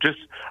really. Just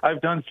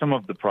I've done some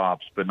of the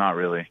props, but not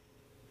really.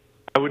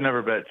 I would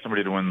never bet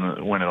somebody to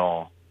win it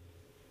all.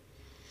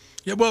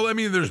 Yeah, well, I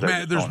mean, there's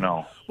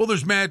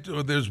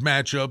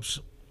matchups.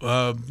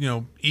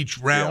 Each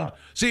round. Yeah.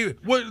 See,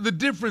 what the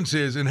difference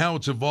is and how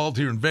it's evolved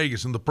here in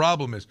Vegas, and the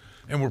problem is,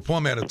 and we're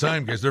plumb out of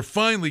time, guys, they're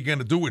finally going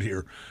to do it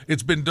here.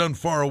 It's been done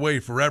far away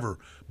forever,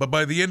 but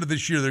by the end of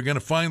this year, they're going to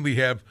finally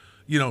have,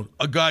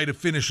 a guy to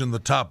finish in the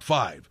top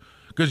 5.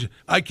 Because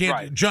I can't,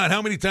 Right. John,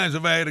 how many times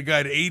have I had a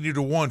guy to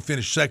 80-1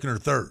 finish second or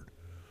third?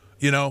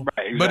 Right,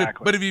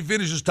 exactly. But if he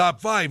finishes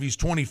top 5, he's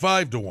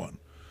 25-1.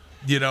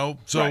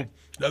 So. Right.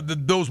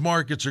 Those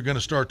markets are going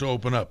to start to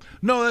open up.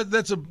 No,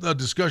 that's a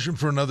discussion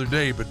for another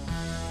day. But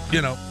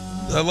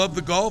I love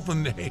the golf,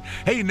 and hey,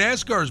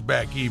 NASCAR's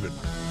back even.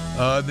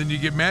 Then you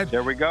get match.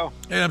 There we go.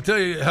 And I'm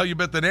telling you how you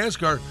bet the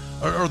NASCAR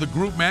are the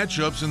group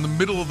matchups in the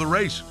middle of the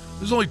race.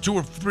 There's only 2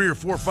 or 3 or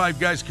 4 or 5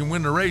 guys can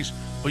win the race,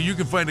 but you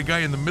can find a guy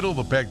in the middle of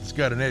the pack that's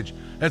got an edge.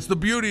 That's the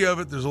beauty of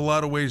it. There's a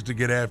lot of ways to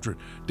get after it.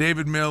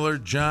 David Miller,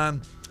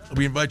 John,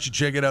 we invite you to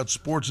check it out.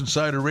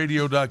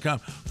 SportsInsiderRadio.com.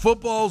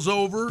 Football's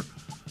over.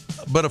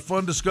 But a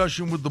fun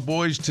discussion with the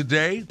boys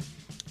today,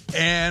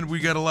 and we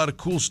got a lot of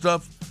cool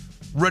stuff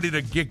ready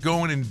to get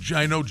going, and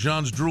I know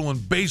John's drooling.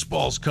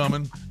 Baseball's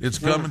coming. It's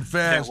coming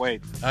fast. Can't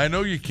wait. I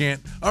know you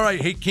can't. All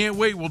right, hey, can't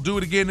wait. We'll do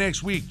it again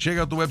next week. Check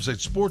out the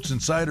website,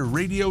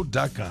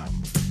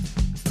 SportsInsiderRadio.com.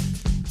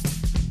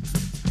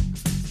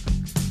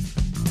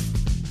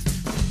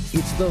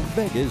 The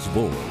Vegas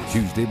Boys,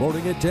 Tuesday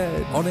morning at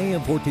 10 on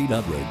AM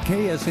 1400,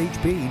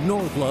 KSHP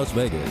North Las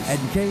Vegas, and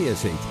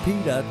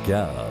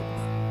KSHP.com.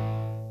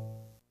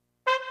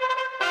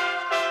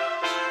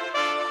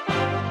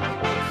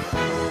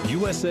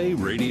 USA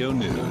Radio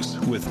News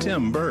with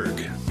Tim Berg.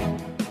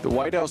 The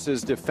White House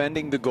is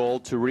defending the goal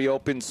to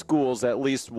reopen schools at least